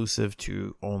exclusive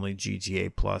to only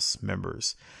GTA Plus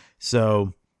members.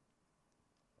 So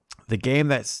the game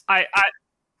that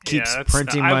keeps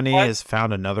printing money has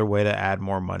found another way to add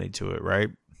more money to it, right?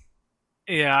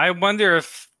 Yeah, I wonder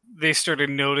if they started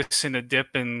noticing a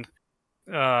dip in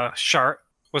shark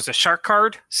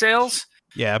card sales.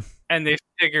 Yeah. And they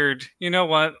figured, you know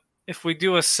what? If we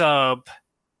do a sub,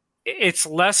 it's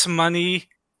less money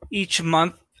each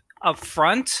month up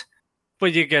front,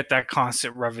 but you get that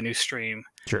constant revenue stream.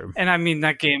 True. And I mean,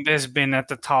 that game has been at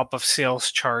the top of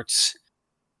sales charts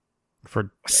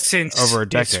since over a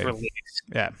decade. Its release.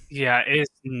 Yeah. Yeah,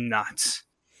 it's nuts.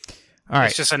 All right.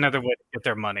 It's just another way to get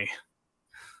their money.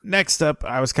 Next up,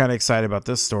 I was kind of excited about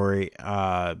this story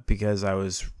because I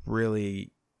was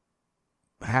really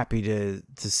happy to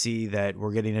see that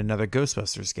we're getting another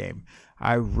Ghostbusters game.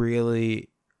 I really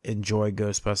enjoy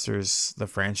Ghostbusters, the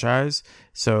franchise,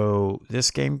 so this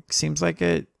game seems like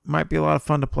it might be a lot of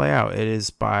fun to play out. It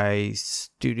is by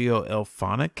Studio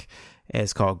Ilphonic.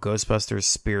 It's called Ghostbusters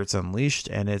Spirits Unleashed,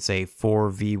 and it's a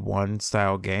 4v1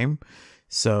 style game.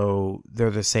 So they're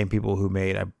the same people who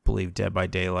made, I believe, Dead by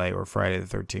Daylight or Friday the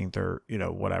 13th or,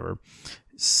 whatever.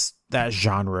 That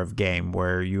genre of game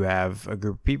where you have a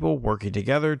group of people working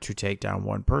together to take down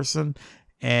one person.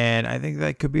 And I think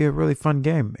that could be a really fun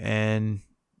game. And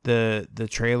the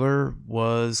trailer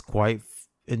was quite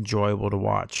enjoyable to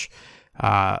watch.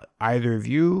 Either of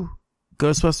you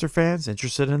Ghostbuster fans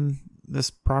interested in this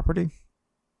property?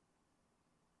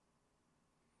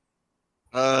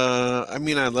 I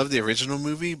mean, I love the original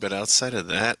movie, but outside of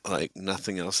that, like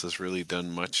nothing else has really done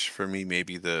much for me.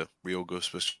 Maybe the real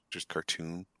Ghostbusters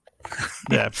cartoon.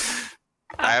 Yeah.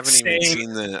 I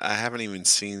haven't even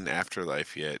seen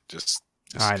Afterlife yet. Just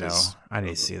I know. I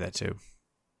need to see that too.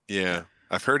 Yeah,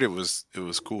 I've heard it was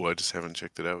cool. I just haven't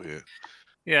checked it out yet.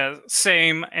 Yeah,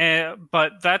 same.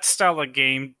 But that style of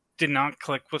game did not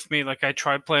click with me. Like I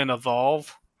tried playing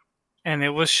Evolve, and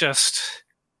it was just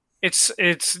it's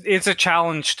a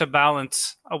challenge to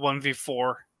balance a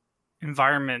 1v4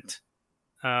 environment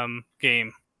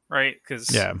game, right?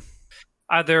 Because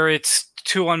either it's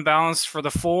too unbalanced for the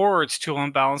 4 or it's too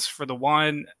unbalanced for the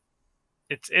 1.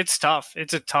 It's tough.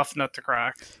 It's a tough nut to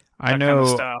crack. I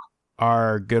know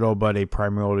our good old buddy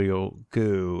Primordial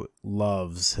Goo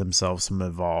loves himself some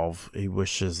Evolve. He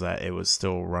wishes that it was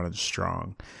still running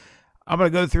strong. I'm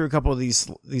going to go through a couple of these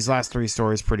last 3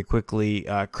 stories pretty quickly.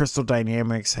 Crystal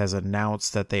Dynamics has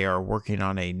announced that they are working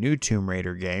on a new Tomb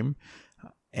Raider game,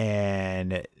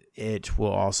 and it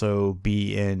will also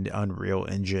be in Unreal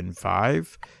Engine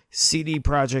 5. CD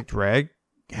Projekt Red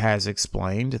has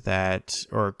explained that,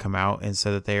 or come out and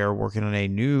said that they are working on a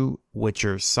new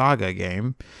Witcher Saga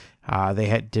game.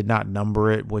 They did not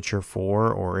number it Witcher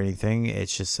 4 or anything.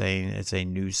 It's just saying it's a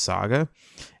new saga.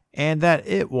 And that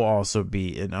it will also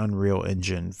be in Unreal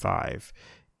Engine 5.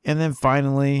 And then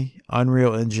finally,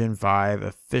 Unreal Engine 5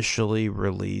 officially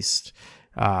released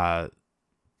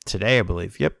today, I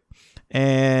believe. Yep.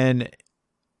 And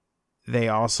they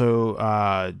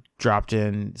also dropped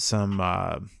in some...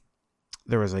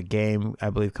 there was a game, I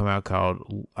believe, come out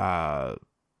called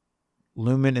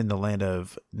Lumen in the Land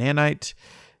of Nanite.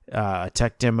 A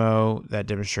tech demo that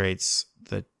demonstrates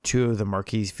the 2 of the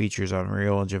marquee features on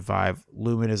Unreal Engine 5.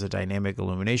 Lumen is a dynamic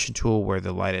illumination tool where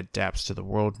the light adapts to the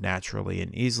world naturally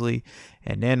and easily.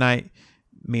 And Nanite,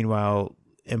 meanwhile,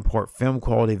 import film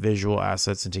quality visual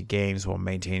assets into games while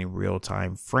maintaining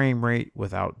real-time frame rate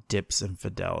without dips in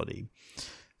fidelity.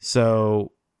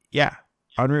 So, yeah,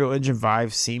 Unreal Engine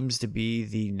 5 seems to be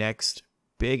the next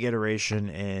big iteration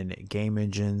in game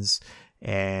engines,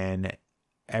 and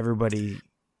everybody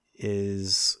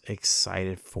is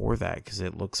excited for that because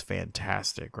it looks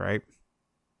fantastic, right?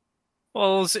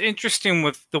 Well, it's interesting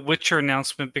with the Witcher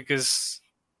announcement because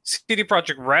CD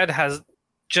Projekt Red has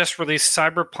just released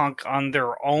Cyberpunk on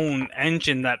their own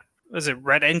engine. That was it,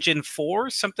 Red Engine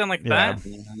 4, something like that.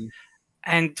 Mm-hmm.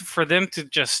 And for them to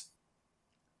just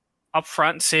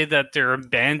upfront say that they're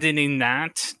abandoning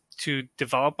that to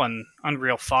develop on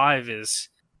Unreal 5 is,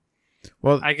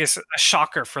 well, I guess, a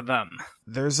shocker for them.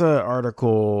 There's an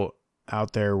article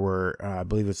out there where I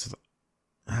believe it's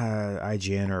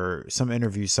IGN or some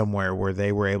interview somewhere where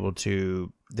they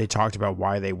talked about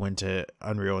why they went to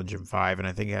Unreal Engine 5, and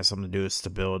I think it has something to do with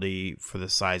stability for the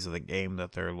size of the game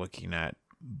that they're looking at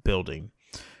building,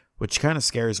 which kind of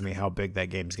scares me how big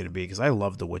that game's going to be because I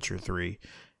love The Witcher 3,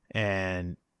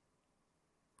 and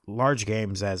large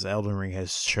games, as Elden Ring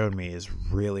has shown me, is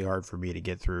really hard for me to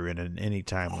get through in any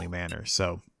timely manner.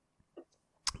 So,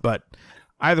 but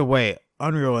either way,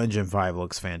 Unreal Engine 5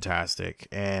 looks fantastic,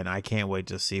 and I can't wait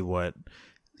to see what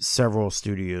several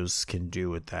studios can do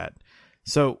with that.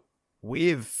 So,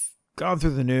 we've gone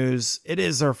through the news. It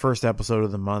is our first episode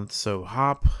of the month, so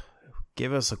Hop,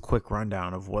 give us a quick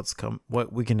rundown of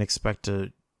what we can expect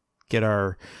to get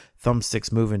our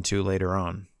thumbsticks moving to later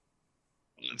on.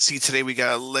 Let's see, today we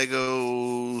got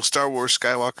Lego Star Wars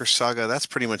Skywalker Saga. That's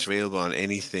pretty much available on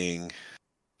anything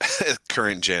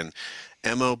current gen.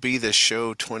 MLB The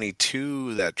Show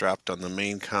 22, that dropped on the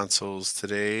main consoles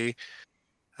today.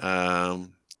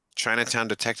 Chinatown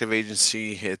Detective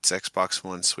Agency hits Xbox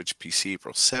One, Switch, PC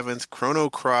April 7th. Chrono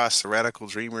Cross, The Radical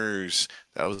Dreamers,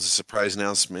 that was a surprise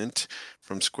announcement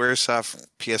from Squaresoft,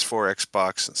 PS4,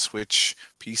 Xbox, and Switch,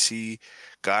 PC.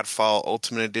 Godfall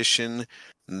Ultimate Edition,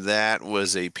 that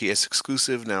was a PS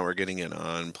exclusive. Now we're getting it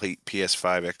on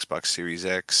PS5, Xbox Series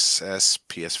X, S,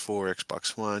 PS4,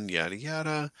 Xbox One, yada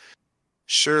yada.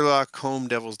 Sherlock Holmes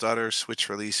Devil's Daughter, Switch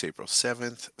release April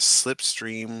 7th.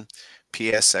 Slipstream,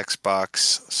 PS,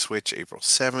 Xbox, Switch April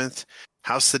 7th.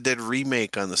 House of the Dead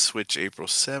remake on the Switch April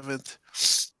 7th.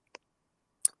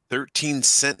 13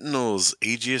 Sentinels,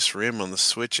 Aegis Rim on the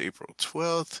Switch, April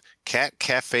 12th. Cat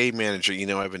Cafe Manager. You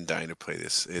know, I've been dying to play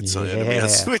this. It'll be on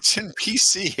Switch and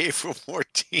PC, April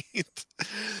 14th.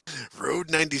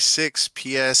 Road 96,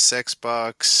 PS,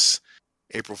 Xbox,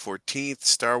 April 14th.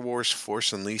 Star Wars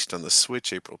Force Unleashed on the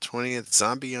Switch, April 20th.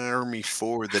 Zombie Army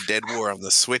 4, The Dead War on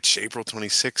the Switch, April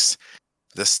 26th.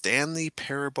 The Stanley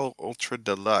Parable Ultra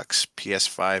Deluxe,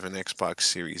 PS5 and Xbox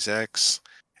Series X,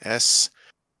 S.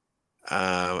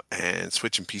 And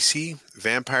Switch and PC.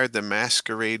 Vampire the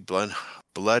Masquerade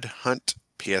Blood Hunt,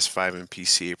 PS5 and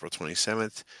PC, April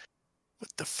 27th.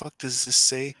 What the fuck does this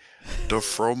say?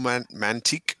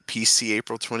 Dorfromantik, PC,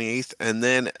 April 28th. And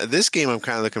then this game I'm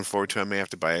kind of looking forward to. I may have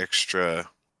to buy extra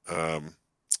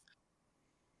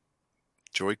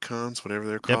Joy-Cons, whatever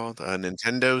they're called.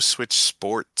 Nintendo Switch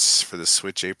Sports for the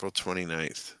Switch, April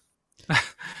 29th.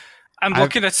 I'm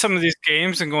looking at some of these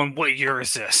games and going, what year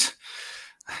is this?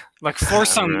 Like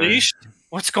Force Unleashed?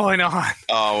 What's going on?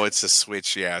 Oh, it's a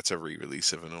Switch. Yeah, it's a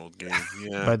re-release of an old game.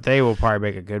 Yeah, but they will probably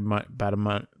make a good about a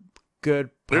month. Good.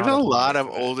 There's a lot of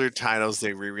older titles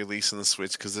they re-release on the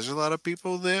Switch because there's a lot of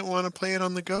people that want to play it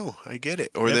on the go. I get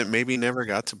it, or that maybe never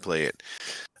got to play it.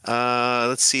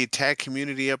 Let's see. Tag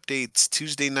community updates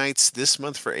Tuesday nights this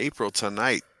month for April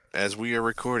tonight as we are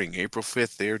recording. April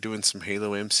 5th, they are doing some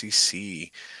Halo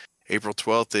MCC. April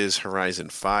 12th is Horizon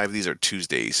 5. These are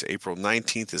Tuesdays. April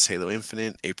 19th is Halo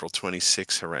Infinite. April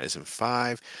 26th, Horizon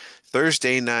 5.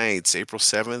 Thursday nights, April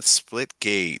 7th,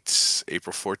 Splitgate.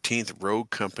 April 14th, Rogue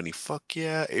Company. Fuck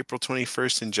yeah. April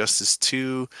 21st, Injustice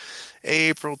 2.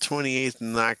 April 28th,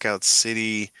 Knockout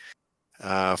City.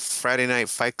 Friday night,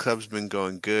 Fight Club's been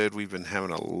going good. We've been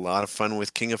having a lot of fun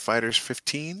with King of Fighters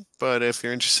 15. But if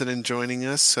you're interested in joining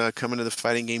us, come into the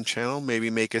Fighting Game channel, maybe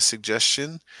make a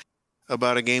suggestion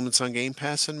about a game that's on Game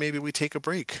Pass, and maybe we take a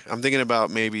break. I'm thinking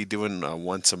about maybe doing a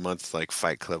once a month like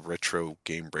Fight Club retro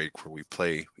game break where we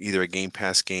play either a Game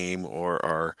Pass game or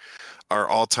our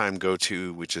all-time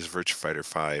go-to, which is Virtua Fighter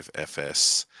 5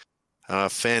 FS.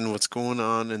 Fen, what's going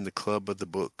on in the Club of the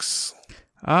Books?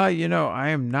 I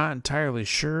am not entirely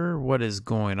sure what is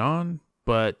going on,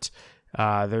 but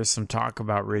there's some talk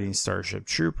about reading Starship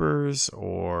Troopers,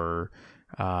 or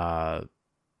I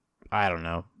don't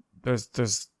know.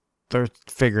 They're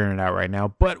figuring it out right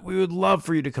now, but we would love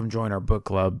for you to come join our book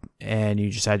club, and you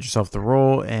just add yourself the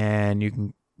role and you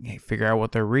can figure out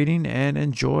what they're reading and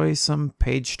enjoy some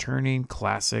page-turning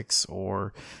classics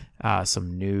or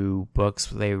some new books.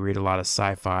 They read a lot of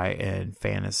sci-fi and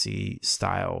fantasy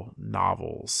style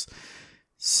novels.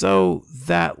 So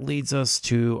that leads us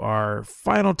to our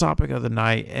final topic of the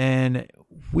night, and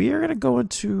we are going to go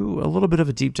into a little bit of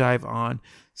a deep dive on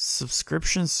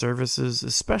subscription services,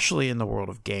 especially in the world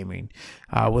of gaming,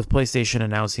 with PlayStation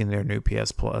announcing their new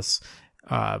PS Plus,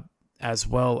 as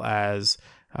well as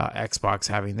Xbox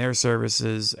having their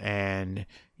services, and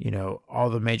all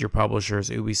the major publishers,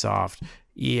 Ubisoft,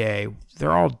 EA,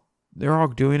 they're all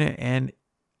doing it. And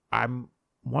I'm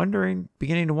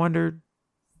beginning to wonder,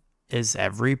 is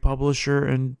every publisher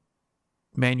and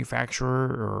manufacturer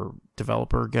or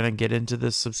developer going to get into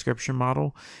this subscription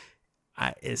model?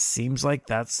 It seems like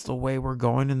that's the way we're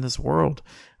going in this world.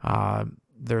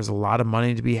 There's a lot of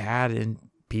money to be had in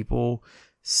people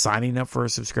signing up for a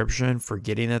subscription,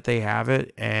 forgetting that they have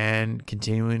it, and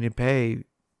continuing to pay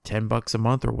 $10 a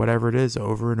month or whatever it is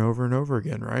over and over and over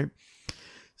again, right?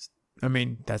 I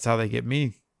mean, that's how they get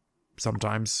me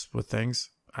sometimes with things.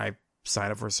 I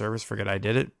sign up for a service, forget I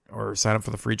did it, or sign up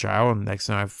for the free trial, and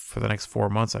for the next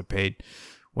 4 months I paid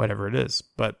whatever it is.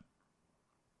 But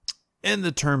in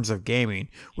the terms of gaming,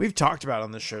 we've talked about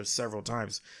on this show several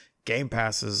times, Game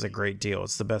Pass is a great deal.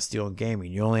 It's the best deal in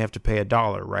gaming. You only have to pay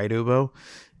 $1, right, Ubo?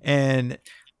 And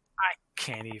I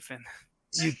can't even.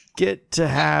 You get to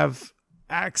have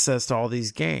access to all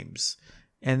these games.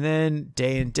 And then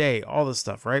day and day, all this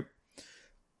stuff, right?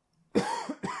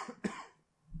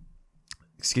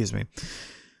 Excuse me.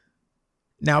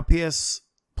 Now,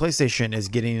 PlayStation is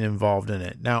getting involved in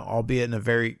it now, albeit not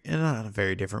a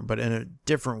very different, but in a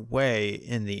different way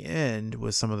in the end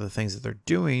with some of the things that they're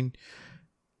doing.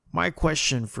 My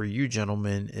question for you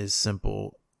gentlemen is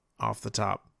simple off the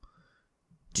top.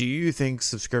 Do you think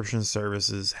subscription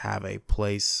services have a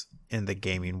place in the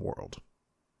gaming world?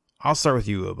 I'll start with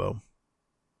you, Ubo.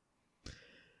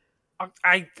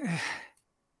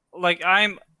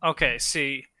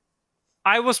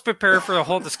 I was prepared for a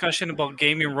whole discussion about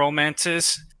gaming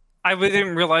romances. I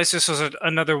didn't realize this was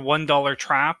another $1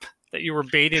 trap that you were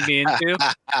baiting me into.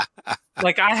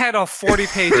 I had a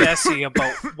 40-page essay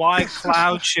about why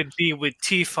Cloud should be with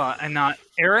Tifa and not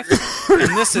Aerith,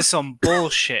 and this is some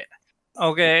bullshit.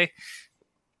 Okay?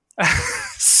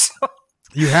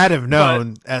 You had to have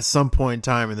known at some point in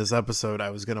time in this episode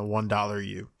I was going to $1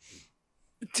 you.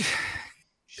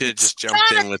 Should have just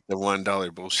jumped in with the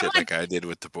 $1 bullshit like I did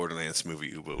with the Borderlands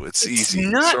movie, Ubo. It's easy.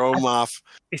 Throw them off.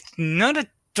 It's not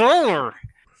 $1.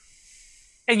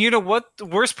 And you know what? The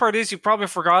worst part is you probably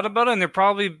forgot about it, and they've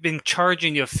probably been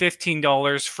charging you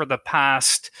 $15 for the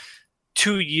past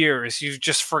 2 years. You've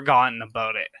just forgotten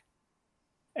about it.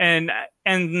 And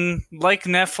like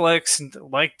Netflix,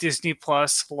 like Disney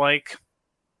Plus, like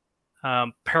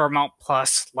Paramount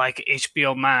Plus, like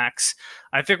HBO Max,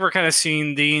 I think we're kind of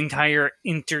seeing the entire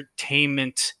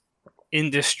entertainment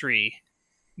industry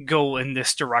go in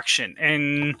this direction.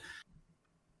 And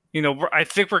I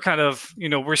think we're kind of,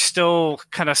 we're still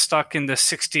kind of stuck in the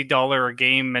 $60 a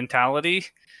game mentality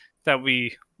that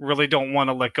we really don't want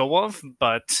to let go of.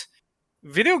 But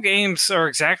video games are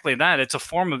exactly that. It's a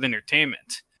form of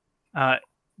entertainment.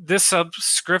 This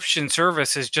subscription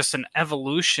service is just an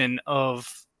evolution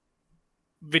of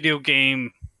video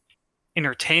game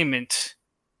entertainment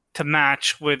to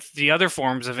match with the other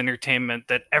forms of entertainment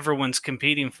that everyone's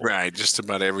competing for. Right, just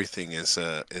about everything is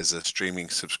a streaming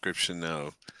subscription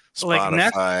now.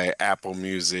 Spotify, Apple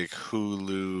Music,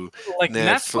 Hulu, like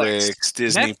Netflix,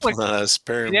 Disney Plus,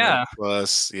 Paramount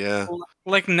Plus,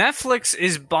 Like Netflix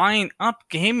is buying up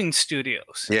gaming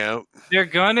studios. Yeah, they're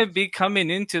going to be coming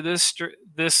into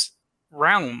this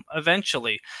realm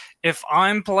eventually. If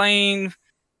I'm playing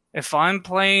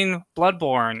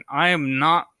Bloodborne, I am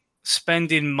not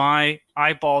spending my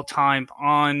eyeball time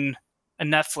on a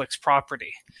Netflix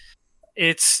property.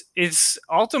 It's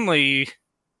ultimately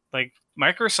like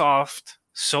Microsoft,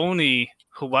 Sony,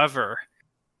 whoever.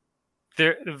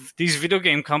 These video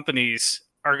game companies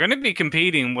are going to be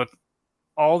competing with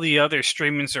all the other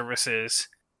streaming services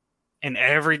in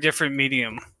every different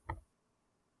medium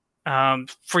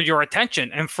for your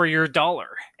attention and for your dollar.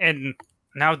 And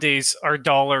nowadays, our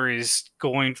dollar is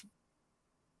going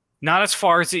not as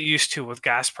far as it used to with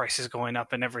gas prices going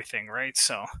up and everything, right?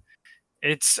 So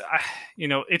it's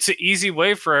it's an easy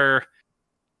way for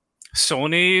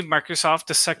Sony, Microsoft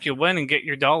to suck you in and get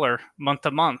your dollar month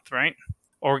to month, right?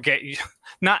 Or get you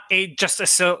not just a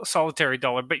solitary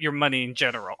dollar, but your money in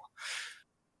general.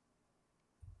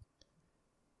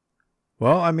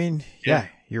 Well, I mean, yeah,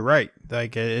 you're right.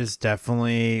 Like, it is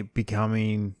definitely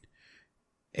becoming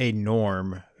a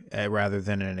norm rather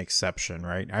than an exception,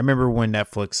 right? I remember when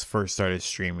Netflix first started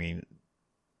streaming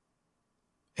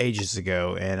ages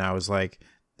ago, and I was like,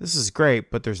 this is great,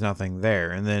 but there's nothing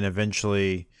there. And then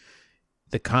eventually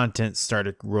the content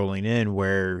started rolling in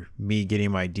where me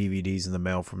getting my DVDs in the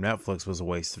mail from Netflix was a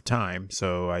waste of time.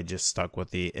 So I just stuck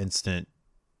with the instant,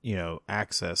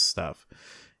 access stuff.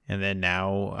 And then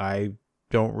now I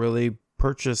don't really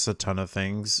purchase a ton of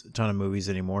movies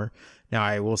anymore. Now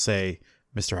I will say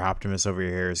Mr. Optimus over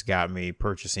here has got me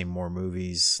purchasing more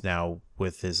movies now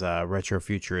with his Retro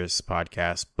Futurist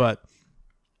podcast, but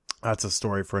that's a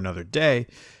story for another day.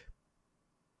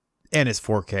 And his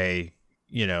 4K,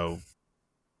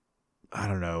 I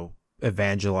don't know,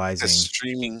 evangelizing.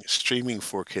 Streaming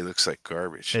 4K looks like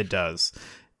garbage. It does.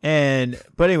 But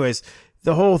anyways,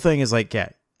 the whole thing is like, yeah,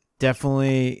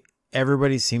 definitely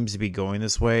everybody seems to be going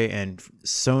this way. And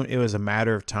so it was a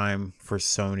matter of time for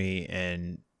Sony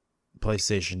and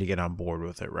PlayStation to get on board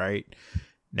with it, right?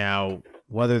 Now,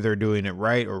 whether they're doing it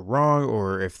right or wrong,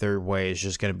 or if their way is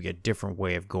just going to be a different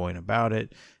way of going about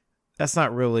it, that's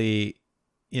not really,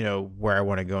 where I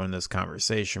want to go in this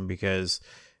conversation, because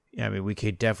I mean, we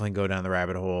could definitely go down the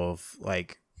rabbit hole of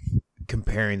like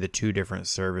comparing the two different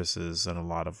services in a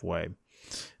lot of ways,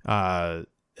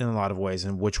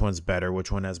 and which one's better,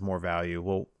 which one has more value.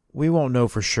 Well, we won't know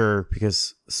for sure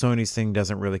because Sony's thing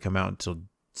doesn't really come out until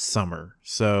summer.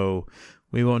 So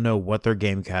we won't know what their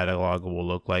game catalog will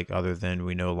look like, other than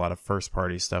we know a lot of first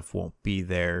party stuff won't be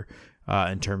there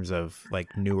in terms of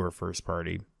like newer first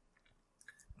party.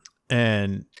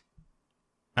 And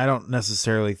I don't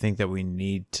necessarily think that we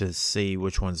need to see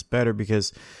which one's better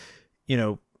because,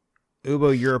 Ubo,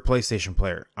 you're a PlayStation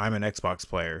player. I'm an Xbox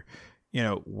player.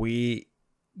 We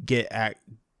get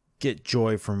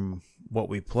joy from what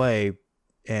we play,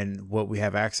 and what we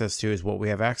have access to is what we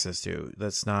have access to.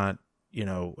 That's not, I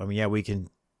mean, yeah, we can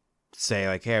say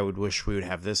like, hey, I would wish we would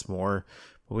have this more,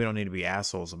 but we don't need to be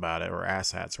assholes about it, or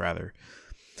asshats rather.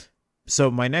 So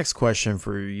my next question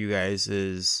for you guys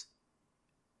is,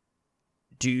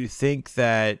 do you think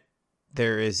that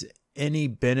there is any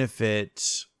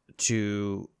benefit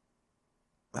to,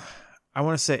 I don't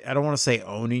want to say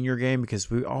owning your game, because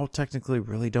we all technically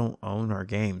really don't own our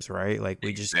games, right? Like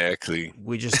we just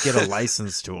get a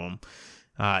license to them.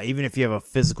 Even if you have a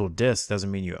physical disc, doesn't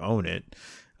mean you own it.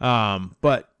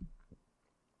 But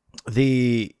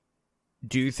Do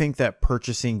you think that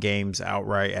purchasing games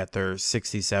outright at their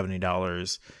 $60,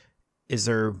 $70, is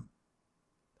there,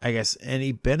 I guess,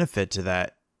 any benefit to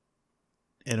that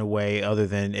in a way other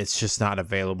than it's just not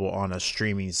available on a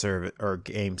streaming service or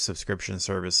game subscription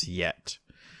service yet?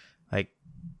 Like,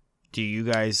 do you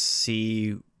guys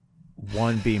see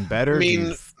one being better? I mean, do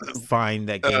you find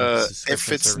that game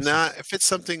subscription if it's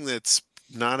something that's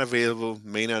not available,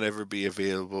 may not ever be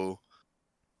available,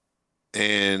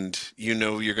 and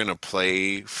you're going to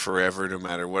play forever no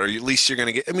matter what, or at least you're going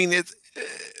to get, I mean, it's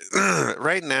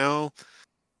right now,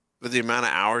 with the amount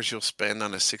of hours you'll spend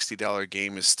on a $60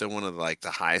 game is still one of like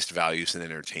the highest values in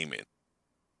entertainment,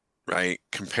 right?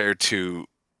 Compared to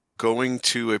going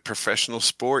to a professional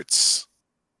sports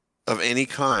of any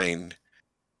kind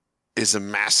is a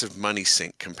massive money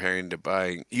sink comparing to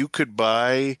buying. You could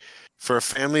buy, for a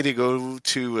family to go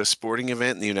to a sporting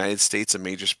event in the United States, a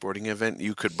major sporting event,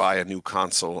 you could buy a new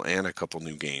console and a couple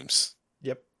new games.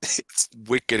 Yep. It's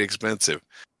wicked expensive.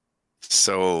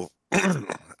 So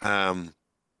I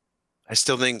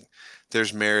still think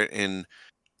there's merit in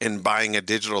buying a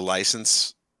digital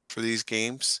license for these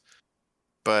games.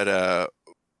 But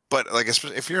like,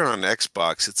 if you're on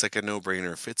Xbox, it's like a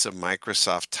no-brainer. If it's a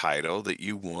Microsoft title that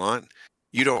you want,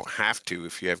 you don't have to.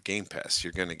 If you have Game Pass,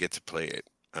 you're going to get to play it.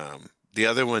 The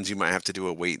other ones, you might have to do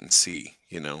a wait and see,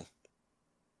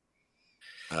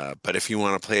 but if you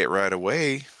want to play it right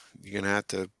away, you're going to have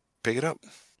to pick it up.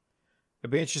 It'd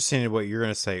be interesting what you're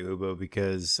going to say, Ubo,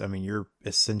 because, I mean, you're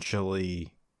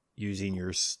essentially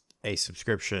using a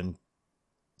subscription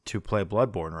to play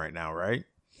Bloodborne right now, right?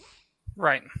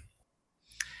 Right.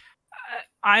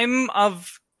 I'm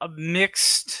of a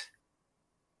mixed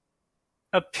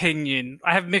opinion.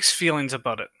 I have mixed feelings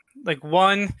about it. Like,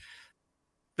 one,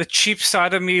 the cheap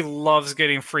side of me loves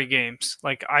getting free games.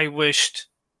 Like, I wish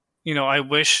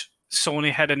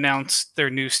Sony had announced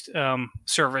their new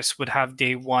service would have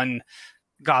day one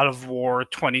God of War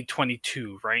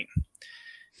 2022, right?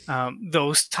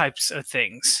 Those types of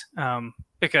things.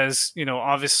 Because,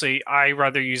 obviously I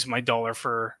rather use my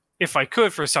dollar if I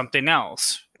could, for something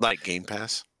else. Like Game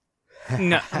Pass?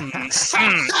 No.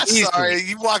 Sorry,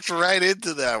 you walked right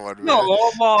into that one, man.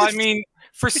 No, well, I mean,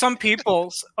 for some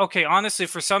people, honestly,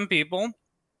 for some people,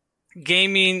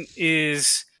 gaming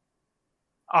is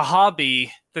a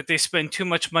hobby that they spend too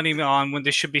much money on when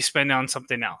they should be spending on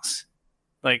something else.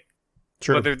 Like,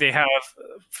 True. Whether they have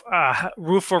a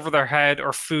roof over their head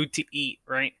or food to eat,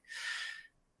 right?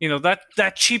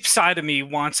 That cheap side of me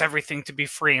wants everything to be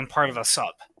free and part of a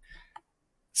sub.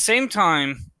 Same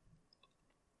time,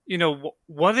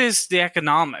 what is the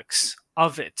economics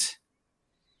of it?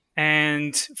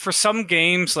 And for some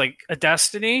games like a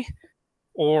Destiny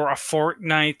or a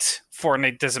Fortnite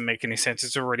doesn't make any sense.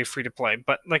 It's already free to play.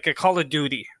 But like a Call of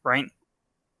Duty, right?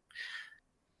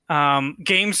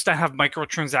 Games that have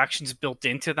microtransactions built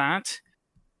into that,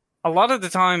 a lot of the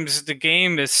times the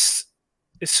game is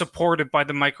supported by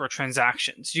the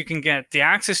microtransactions. You can get the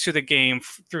access to the game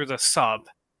through the sub,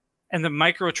 and the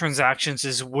microtransactions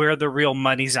is where the real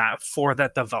money's at for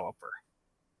that developer.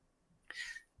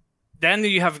 Then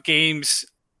you have games,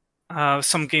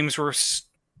 some games where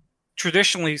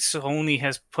traditionally Sony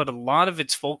has put a lot of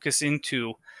its focus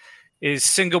into is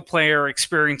single-player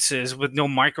experiences with no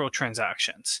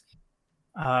microtransactions.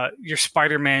 Your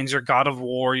Spider-Mans, your God of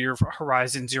War, your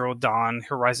Horizon Zero Dawn,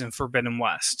 Horizon Forbidden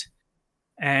West.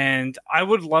 And I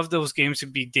would love those games to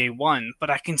be day one, but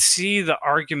I can see the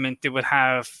argument they would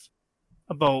have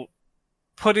about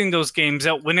putting those games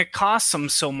out when it costs them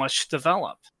so much to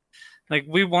develop. Like,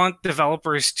 we want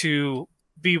developers to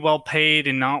be well paid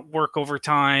and not work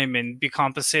overtime and be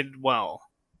compensated well.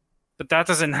 But that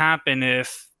doesn't happen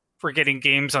if we're getting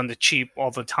games on the cheap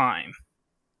all the time.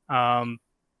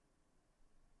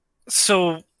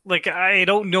 So, like, I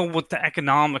don't know what the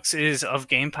economics is of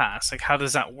Game Pass. Like, how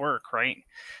does that work, right?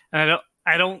 And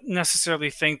I don't necessarily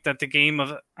think that the game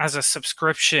as a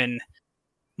subscription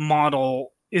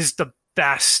model is the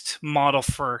best model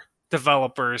for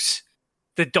developers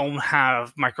that don't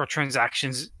have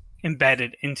microtransactions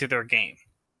embedded into their game.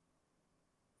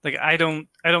 Like, I don't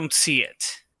see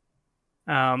it.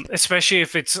 Especially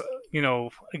if it's, a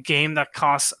game that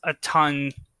costs a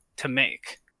ton to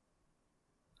make.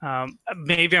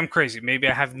 Maybe I'm crazy. Maybe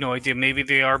I have no idea. Maybe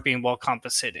they are being well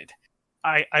compensated.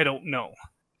 I don't know.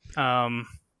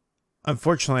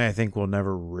 Unfortunately, I think we'll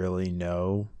never really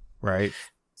know, right?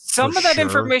 Some of that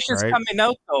information is coming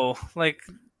out, though. Like,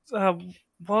 what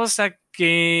was that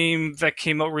game that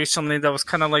came out recently that was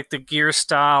kind of like the Gear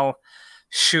style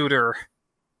shooter?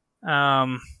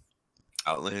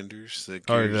 Outlanders,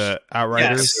 or the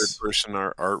Outriders, third person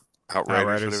art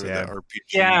Outriders, Outriders, whatever yeah. the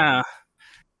RPG. Yeah.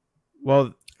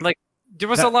 Well, Like, there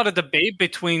was a lot of debate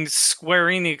between Square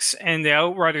Enix and the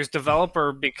Outriders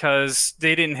developer because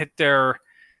they didn't hit their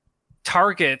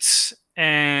targets,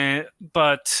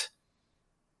 but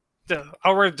the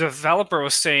Outriders developer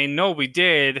was saying, no, we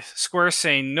did. Square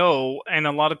saying no, and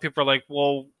a lot of people are like,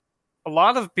 well, a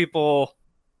lot of people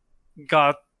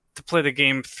got to play the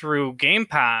game through Game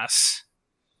Pass.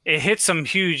 It hit some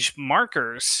huge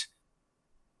markers.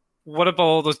 What about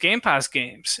all those Game Pass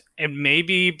games? And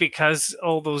maybe because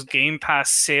all those Game Pass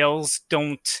sales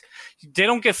don't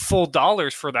get full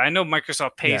dollars for that. I know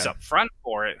Microsoft pays up front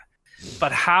for it,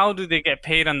 but how do they get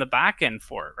paid on the back end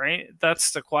for it, right?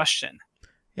 That's the question.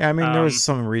 Yeah, I mean, there was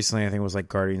something recently, I think it was like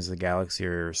Guardians of the Galaxy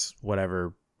or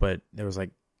whatever, but there was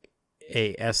like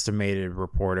a estimated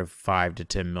report of $5 to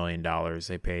 $10 million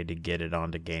they paid to get it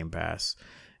onto Game Pass.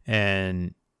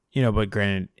 And, you know, but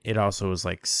granted, it also was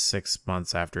like 6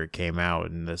 months after it came out,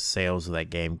 and the sales of that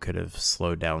game could have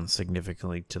slowed down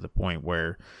significantly to the point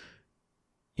where,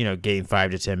 you know, getting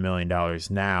 $5 to $10 million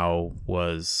now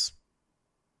was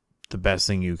the best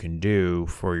thing you can do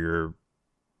for your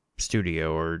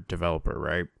studio or developer,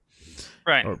 right?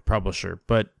 Right. Or publisher.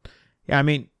 But yeah, I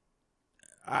mean,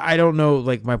 I don't know,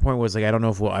 like my point was like I don't know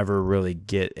if we'll ever really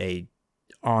get a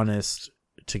honest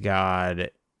to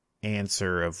God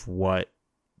answer of what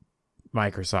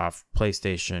Microsoft,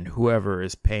 PlayStation, whoever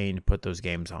is paying to put those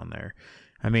games on there.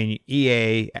 I mean,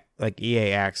 EA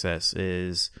Access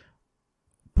is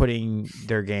putting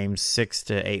their games 6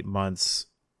 to 8 months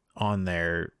on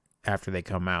there after they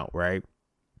come out, right?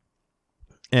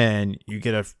 And you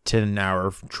get a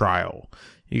 10-hour trial.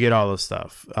 You get all the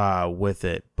stuff with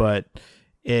it, but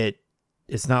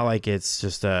it's not like it's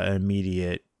just an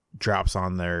immediate drops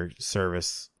on their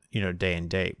service, you know, day and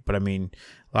date. But I mean,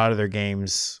 a lot of their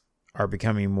games are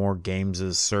becoming more games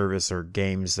as service or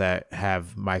games that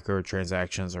have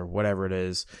microtransactions or whatever it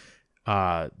is.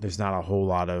 There's not a whole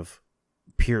lot of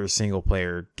pure single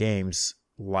player games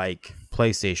like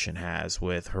PlayStation has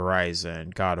with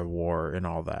Horizon, God of War, and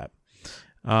all that.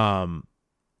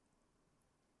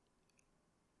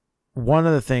 One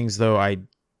of the things though I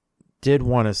did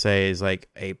want to say is like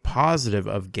a positive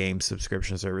of game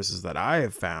subscription services that I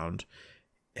have found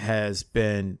has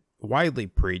been widely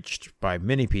preached by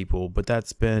many people, but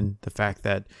that's been the fact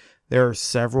that there are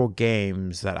several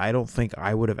games that I don't think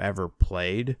I would have ever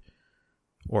played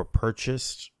or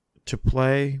purchased to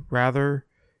play, rather,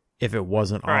 if it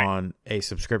wasn't on a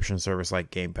subscription service like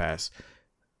Game Pass.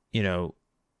 You know,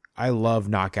 I love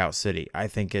Knockout City. I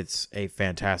think it's a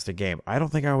fantastic game. I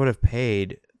don't think I would have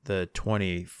paid the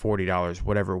 $20, $40,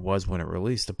 whatever it was when it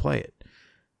released to play it.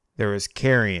 There was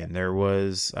Carrion. There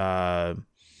was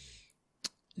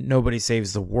Nobody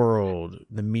Saves the World,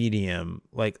 The Medium.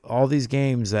 Like all these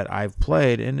games that I've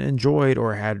played and enjoyed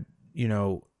or had, you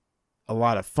know, a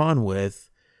lot of fun with.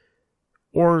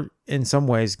 Or in some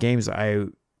ways, games I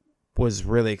was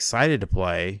really excited to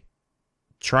play,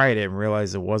 tried it and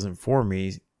realized it wasn't for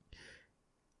me,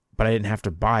 but I didn't have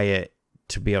to buy it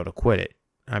to be able to quit it.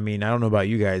 I mean, I don't know about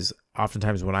you guys.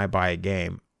 Oftentimes when I buy a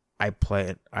game, I play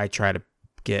it. I try to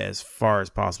get as far as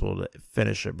possible to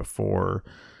finish it before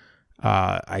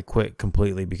I quit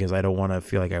completely because I don't want to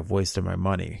feel like I've wasted my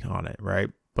money on it, right?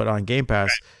 But on Game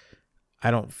Pass,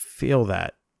 I don't feel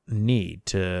that need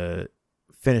to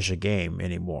finish a game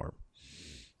anymore.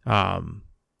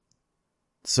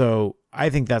 So I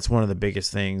think that's one of the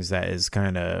biggest things that is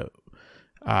kind of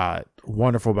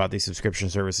wonderful about these subscription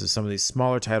services. Some of these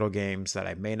smaller title games that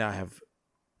I may not have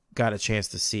got a chance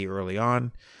to see early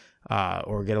on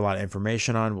or get a lot of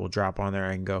information on will drop on there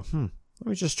and go, let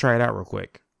me just try it out real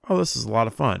quick. Oh, this is a lot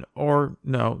of fun. Or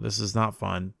no, this is not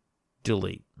fun.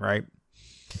 Delete, right?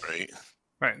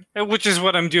 Right. Which is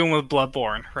what I'm doing with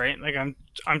Bloodborne, right? Like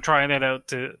I'm trying it out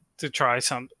to try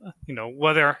some, you know,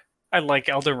 whether I like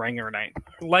Elden Ring or not.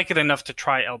 I like it enough to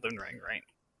try Elden Ring, right?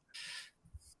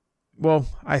 Well,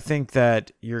 I think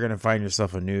that you're going to find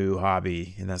yourself a new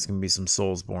hobby, and that's going to be some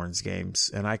Soulsborne games.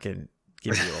 And I can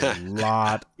give you a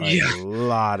lot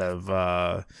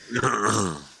of,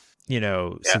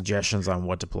 suggestions on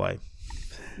what to play.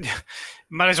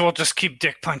 Might as well just keep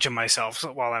dick punching myself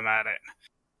while I'm at it.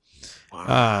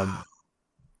 Wow.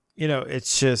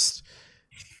 It's just,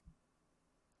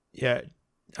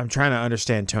 I'm trying to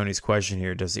understand Tony's question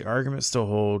here. Does the argument still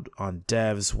hold on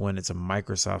devs when it's a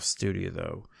Microsoft studio,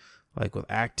 though? Like with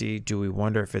Acti, do we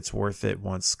wonder if it's worth it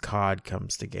once COD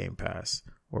comes to Game Pass?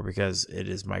 Or because it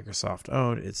is Microsoft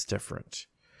owned, it's different?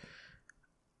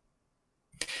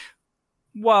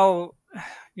 Well,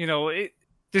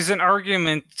 there's an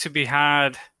argument to be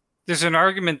had. There's an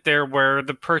argument there where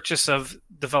the purchase of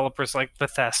developers like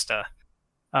Bethesda,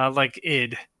 like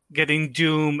id, getting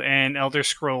Doom and Elder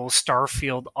Scrolls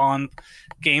Starfield on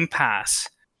Game Pass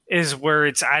is where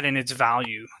it's adding its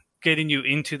value, getting you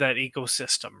into that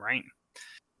ecosystem, right?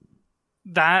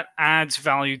 That adds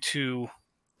value to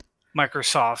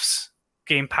Microsoft's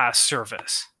Game Pass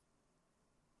service.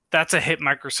 That's a hit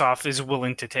Microsoft is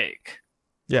willing to take.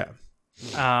 Yeah.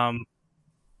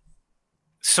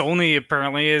 Sony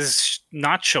apparently has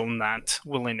not shown that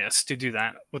willingness to do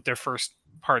that with their first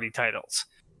party titles.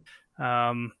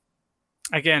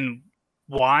 Again,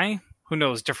 why? Who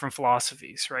knows? Different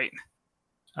philosophies, right?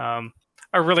 I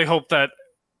really hope that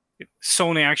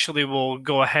Sony actually will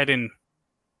go ahead and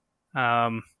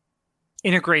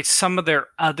integrate some of their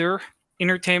other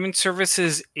entertainment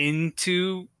services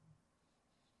into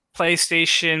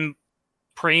PlayStation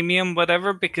Premium,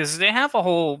 whatever, because they have a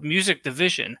whole music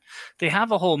division. They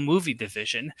have a whole movie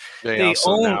division. They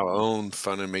also now own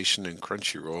Funimation and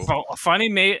Crunchyroll.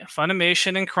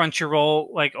 Funimation and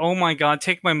Crunchyroll, like, oh my god,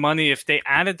 take my money. If they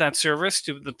added that service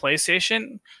to the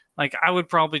PlayStation, like, I would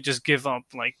probably just give up,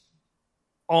 like,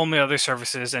 all my other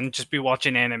services and just be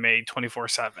watching anime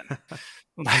 24/7.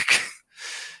 Like,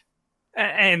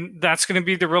 and that's going to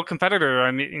be the real competitor.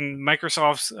 I mean,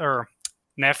 Microsoft's or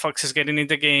Netflix is getting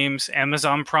into games.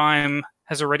 Amazon Prime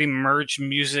has already merged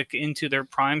music into their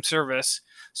Prime service,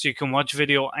 so you can watch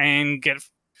video and get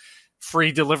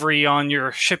free delivery on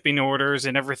your shipping orders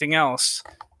and everything else.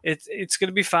 It's going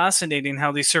to be fascinating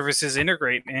how these services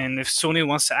integrate, and if Sony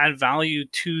wants to add value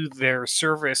to their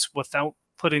service without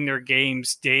putting their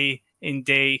games day in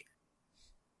day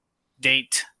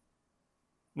date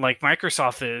like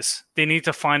Microsoft is, they need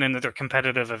to find another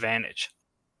competitive advantage.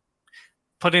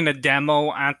 Putting a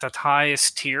demo at the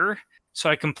highest tier so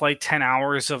I can play 10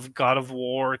 hours of God of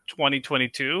War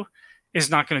 2022 is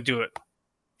not going to do it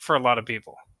for a lot of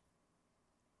people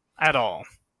at all.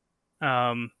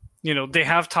 They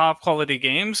have top quality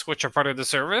games, which are part of the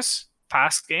service.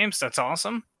 Past games, that's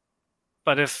awesome.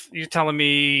 But if you're telling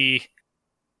me,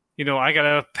 I got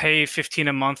to pay $15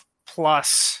 a month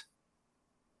plus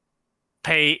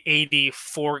pay $80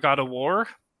 for God of War,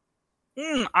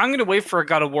 I'm going to wait for a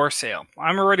God of War sale.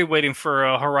 I'm already waiting for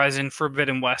a Horizon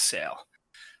Forbidden West sale.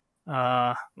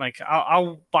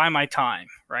 I'll buy my time,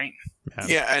 right?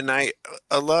 Yeah, and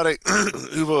a lot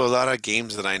of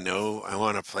games that I know I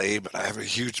want to play, but I have a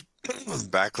huge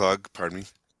backlog. Pardon me.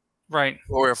 Right.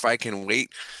 Or if I can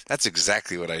wait, that's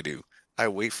exactly what I do. I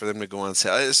wait for them to go on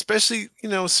sale. Especially,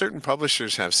 certain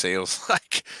publishers have sales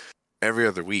like every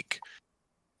other week.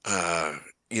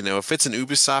 If it's an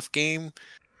Ubisoft game,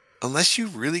 unless you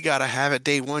really got to have it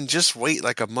day one, just wait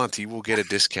like a month. You will get a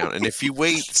discount. And if you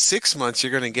wait 6 months,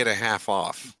 you're going to get a half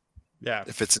off. Yeah.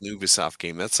 If it's an Ubisoft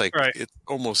game, that's like, right. It's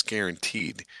almost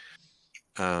guaranteed.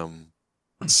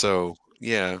 So,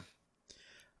 yeah.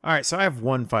 All right. So I have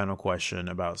one final question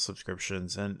about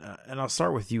subscriptions, and I'll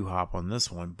start with you, Hop, on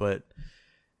this one. But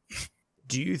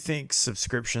do you think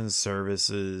subscription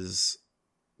services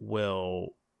will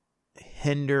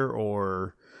hinder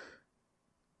or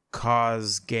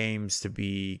cause games to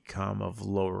become of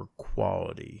lower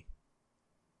quality?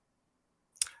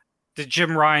 The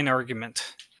Jim Ryan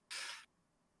argument.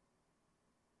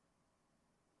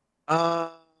 Yeah,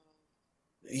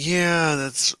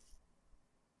 that's.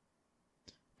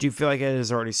 Do you feel like it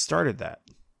has already started that?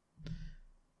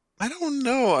 I don't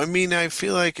know. I mean, I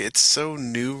feel like it's so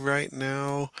new right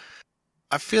now.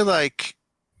 I feel like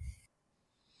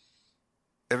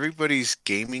everybody's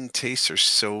gaming tastes are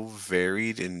so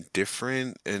varied and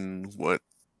different, and what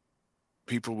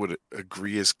people would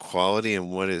agree is quality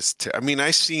and what is. I mean,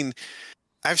 I've seen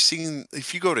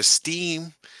if you go to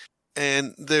Steam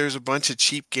and there's a bunch of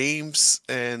cheap games,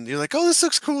 and you're like, "Oh, this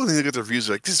looks cool," and then you look at the reviews,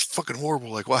 like, "This is fucking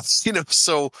horrible." Like, what?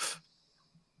 So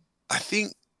I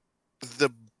think the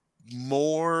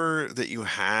more that you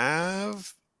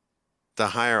have, the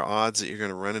higher odds that you're going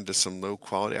to run into some low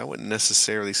quality. I wouldn't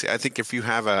necessarily say. I think if you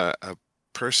have a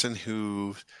person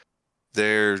who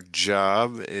their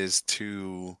job is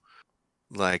to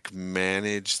like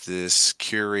manage this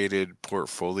curated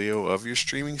portfolio of your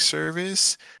streaming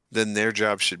service, then their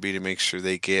job should be to make sure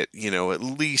they get, at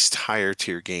least higher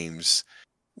tier games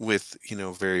with,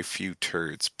 very few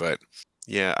turds. But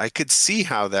yeah, I could see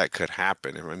how that could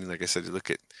happen. I mean, like I said, you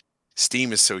look at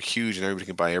Steam is so huge and everybody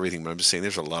can buy everything, but I'm just saying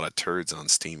there's a lot of turds on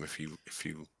Steam if you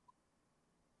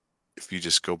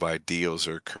just go by deals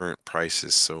or current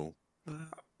prices. So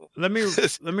let me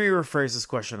rephrase this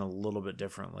question a little bit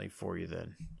differently for you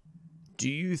then. Do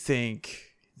you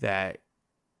think that,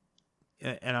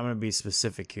 and I'm going to be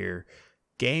specific here,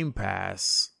 Game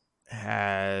Pass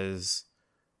has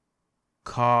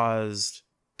caused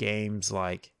games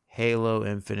like Halo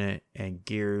Infinite and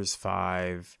Gears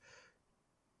 5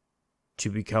 to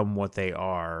become what they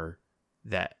are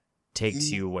that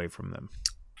takes you away from them?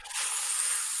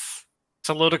 It's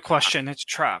a loaded question. It's a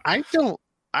trap. I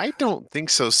don't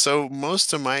think so. So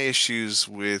most of my issues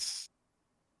with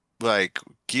like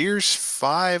Gears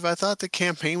 5, I thought the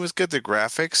campaign was good. The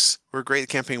graphics were great. The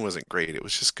campaign wasn't great. It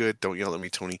was just good. Don't yell at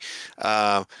me, Tony.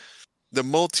 The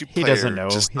multiplayer, He doesn't know.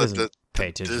 just He doesn't pay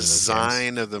attention to those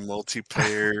design games. of the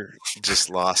multiplayer just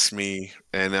lost me,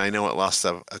 and I know it lost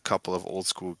a couple of old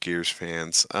school Gears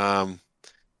fans. I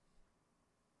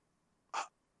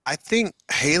think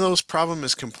Halo's problem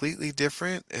is completely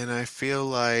different, and I feel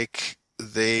like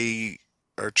they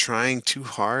are trying too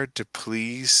hard to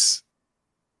please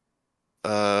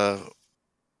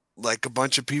like a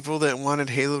bunch of people that wanted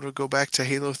Halo to go back to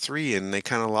Halo 3, and they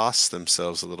kind of lost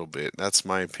themselves a little bit. That's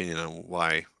my opinion on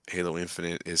why Halo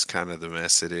Infinite is kind of the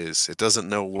mess it is. It doesn't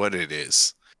know what it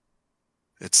is.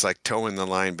 It's like towing the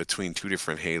line between two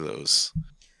different Halos.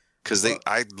 Because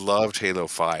I loved Halo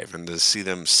 5, and to see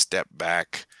them step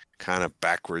back kind of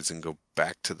backwards and go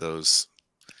back to those.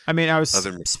 I mean, I was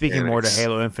other speaking more to mechanics.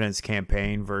 Halo Infinite's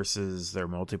campaign versus their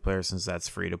multiplayer, since that's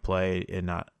free to play and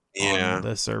not on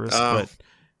the service.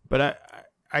 But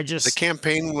I just the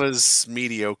campaign was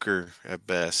mediocre at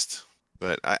best.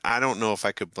 But I don't know if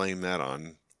I could blame that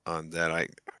on that.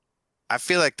 I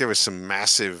feel like there was some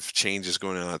massive changes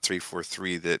going on at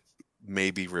 343 that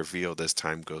may be revealed as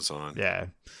time goes on. Yeah.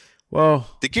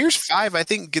 Well, the Gears 5, I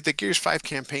think the Gears 5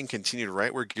 campaign continued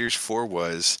right where Gears 4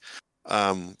 was.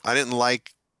 I didn't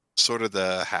like sort of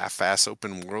the half-ass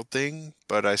open world thing,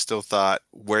 but I still thought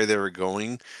where they were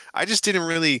going. I just didn't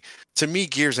really, to me,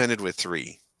 Gears ended with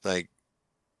 3. Like,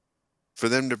 for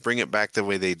them to bring it back the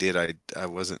way they did,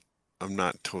 I'm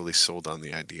not totally sold on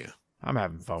the idea. I'm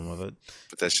having fun with it.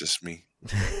 But that's just me.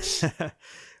 All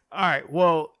right.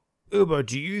 Well, Ubo,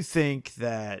 do you think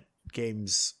that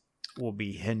games will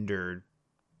be hindered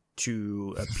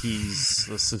to appease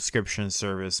the subscription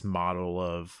service model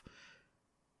of,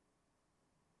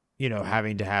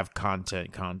 having to have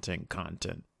content?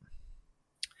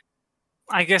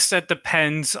 I guess that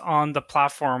depends on the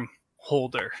platform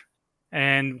holder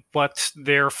and what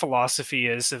their philosophy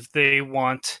is. If they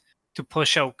want to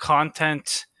push out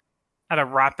content at a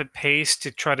rapid pace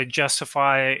to try to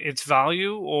justify its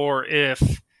value, or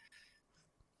if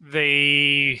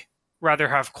they rather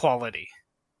have quality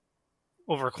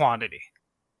over quantity.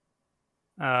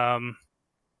 Yeah,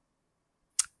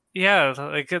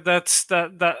 like that's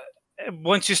that.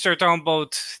 Once you start talking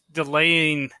about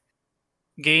delaying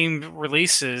game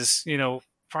releases,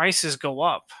 prices go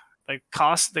up. Like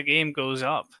cost of the game goes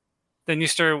up. Then you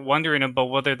start wondering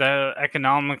about whether the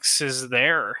economics is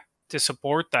there to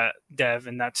support that dev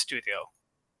in that studio.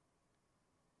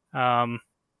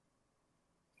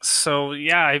 So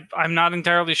yeah, I'm not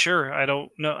entirely sure. I don't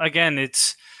know. Again,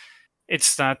 it's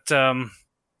that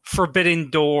forbidden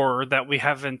door that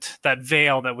that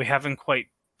veil that we haven't quite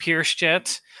pierced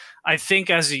yet. I think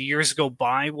as the years go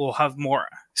by, we'll have more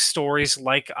stories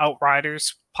like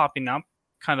Outriders popping up,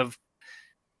 kind of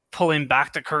pulling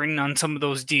back the curtain on some of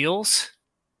those deals.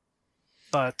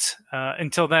 But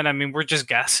until then, I mean, we're just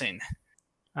guessing.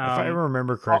 If I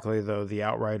remember correctly, though, the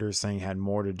Outriders thing had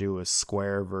more to do with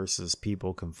Square versus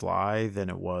People Can Fly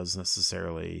than it was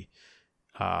necessarily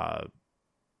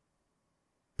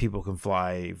People Can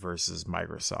Fly versus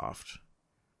Microsoft.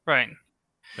 Right.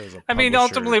 I mean,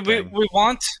 ultimately, we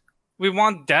want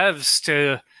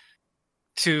devs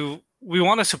we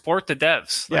want to support the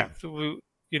devs.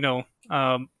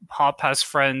 Hop has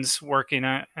friends working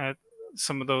at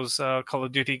some of those Call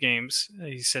of Duty games,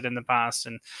 he said in the past,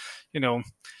 and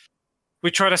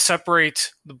we try to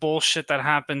separate the bullshit that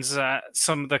happens at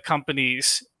some of the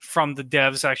companies from the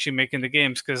devs actually making the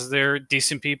games, because they're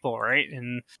decent people, right?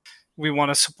 And we want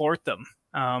to support them.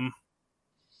 I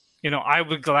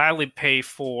would gladly pay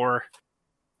for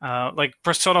like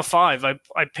Persona 5. I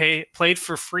played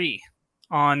for free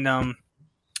on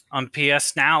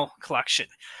PS Now collection.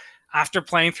 After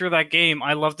playing through that game,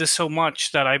 I loved it so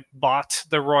much that I bought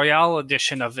the Royale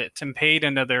edition of it and paid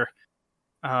another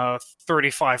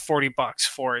 $35-$40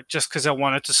 for it, just because I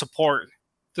wanted to support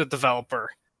the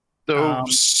developer. So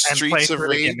Streets of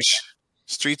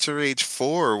Rage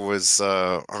 4 was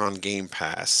on Game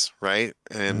Pass, right?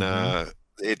 And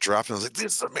it dropped, and I was like,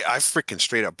 "This is amazing." I freaking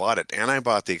straight up bought it, and I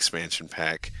bought the expansion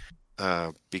pack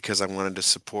because I wanted to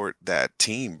support that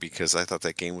team, because I thought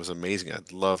that game was amazing.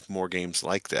 I'd love more games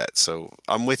like that. So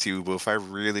I'm with you, but if I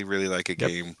really, really like a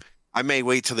game, I may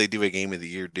wait till they do a Game of the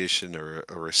Year edition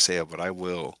or a sale, but I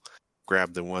will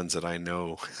grab the ones that I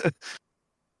know.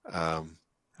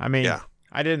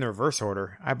 I did in the reverse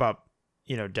order. I bought,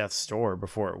 Death's Door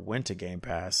before it went to Game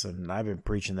Pass, and I've been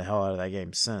preaching the hell out of that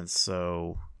game since.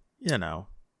 So,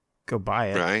 go buy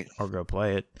it Right. or go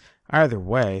play it. Either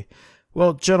way.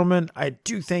 Well, gentlemen, I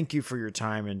do thank you for your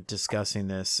time in discussing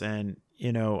this. And,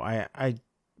 I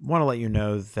want to let you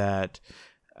know that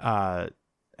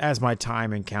as my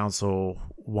time in council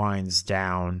winds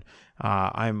down,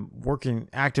 I'm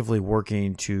actively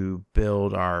working to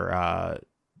build our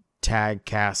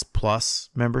TAGCast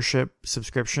Plus membership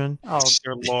subscription. Oh,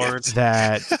 dear Lord.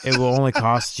 That it will only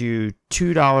cost you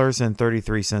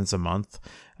 $2.33 a month.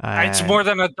 It's more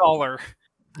than $1.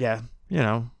 Yeah,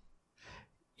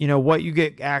 what you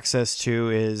get access to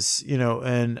is,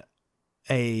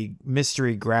 a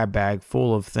mystery grab bag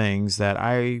full of things that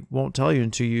I won't tell you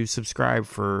until you subscribe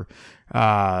for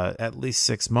at least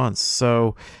 6 months.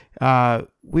 So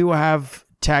we will have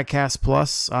TAGCast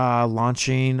Plus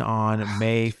launching on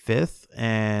May 5th,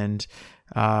 and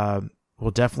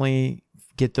we'll definitely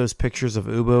get those pictures of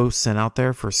Ubo sent out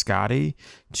there for Scotty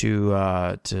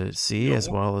to see, as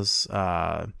well as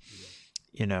all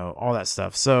that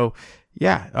stuff. So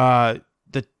yeah,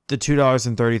 the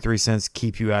 $2.33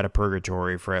 keep you out of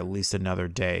purgatory for at least another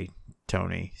day,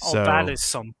 Tony. Oh, so that is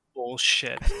some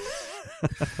bullshit.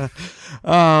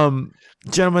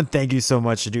 Gentlemen, thank you so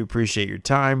much. I do appreciate your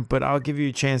time, but I'll give you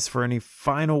a chance for any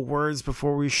final words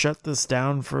before we shut this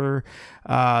down for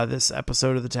this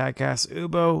episode of the TAGcast.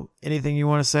 Ubo, anything you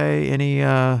want to say? Any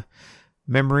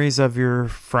memories of your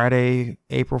Friday,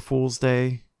 April Fool's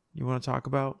Day you want to talk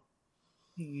about?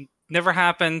 Never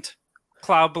happened.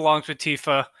 Cloud belongs with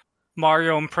Tifa.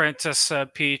 Mario and Princess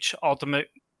Peach, ultimate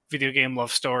video game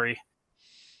love story.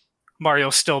 Mario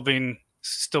still being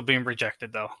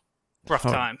rejected though. Rough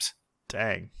times.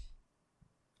 Dang.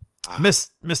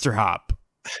 Mr. Hop.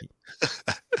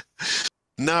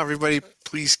 No, everybody,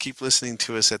 please keep listening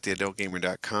to us at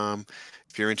theadultgamer.com.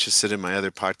 If you're interested in my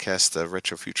other podcast,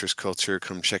 Retro Futurist Culture,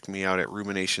 come check me out at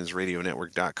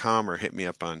ruminationsradionetwork.com or hit me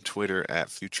up on Twitter at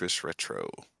FuturistRetro.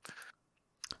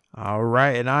 All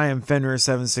right, and I am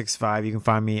Fenrir765. You can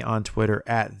find me on Twitter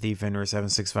at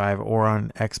theFenrir765 or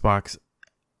on Xbox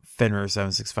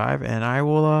Fenrir765, and I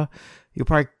will. You'll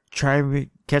probably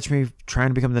catch me trying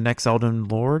to become the next Elden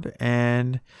Lord,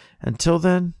 and until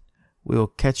then, we will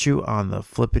catch you on the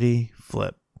flippity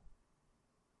flip.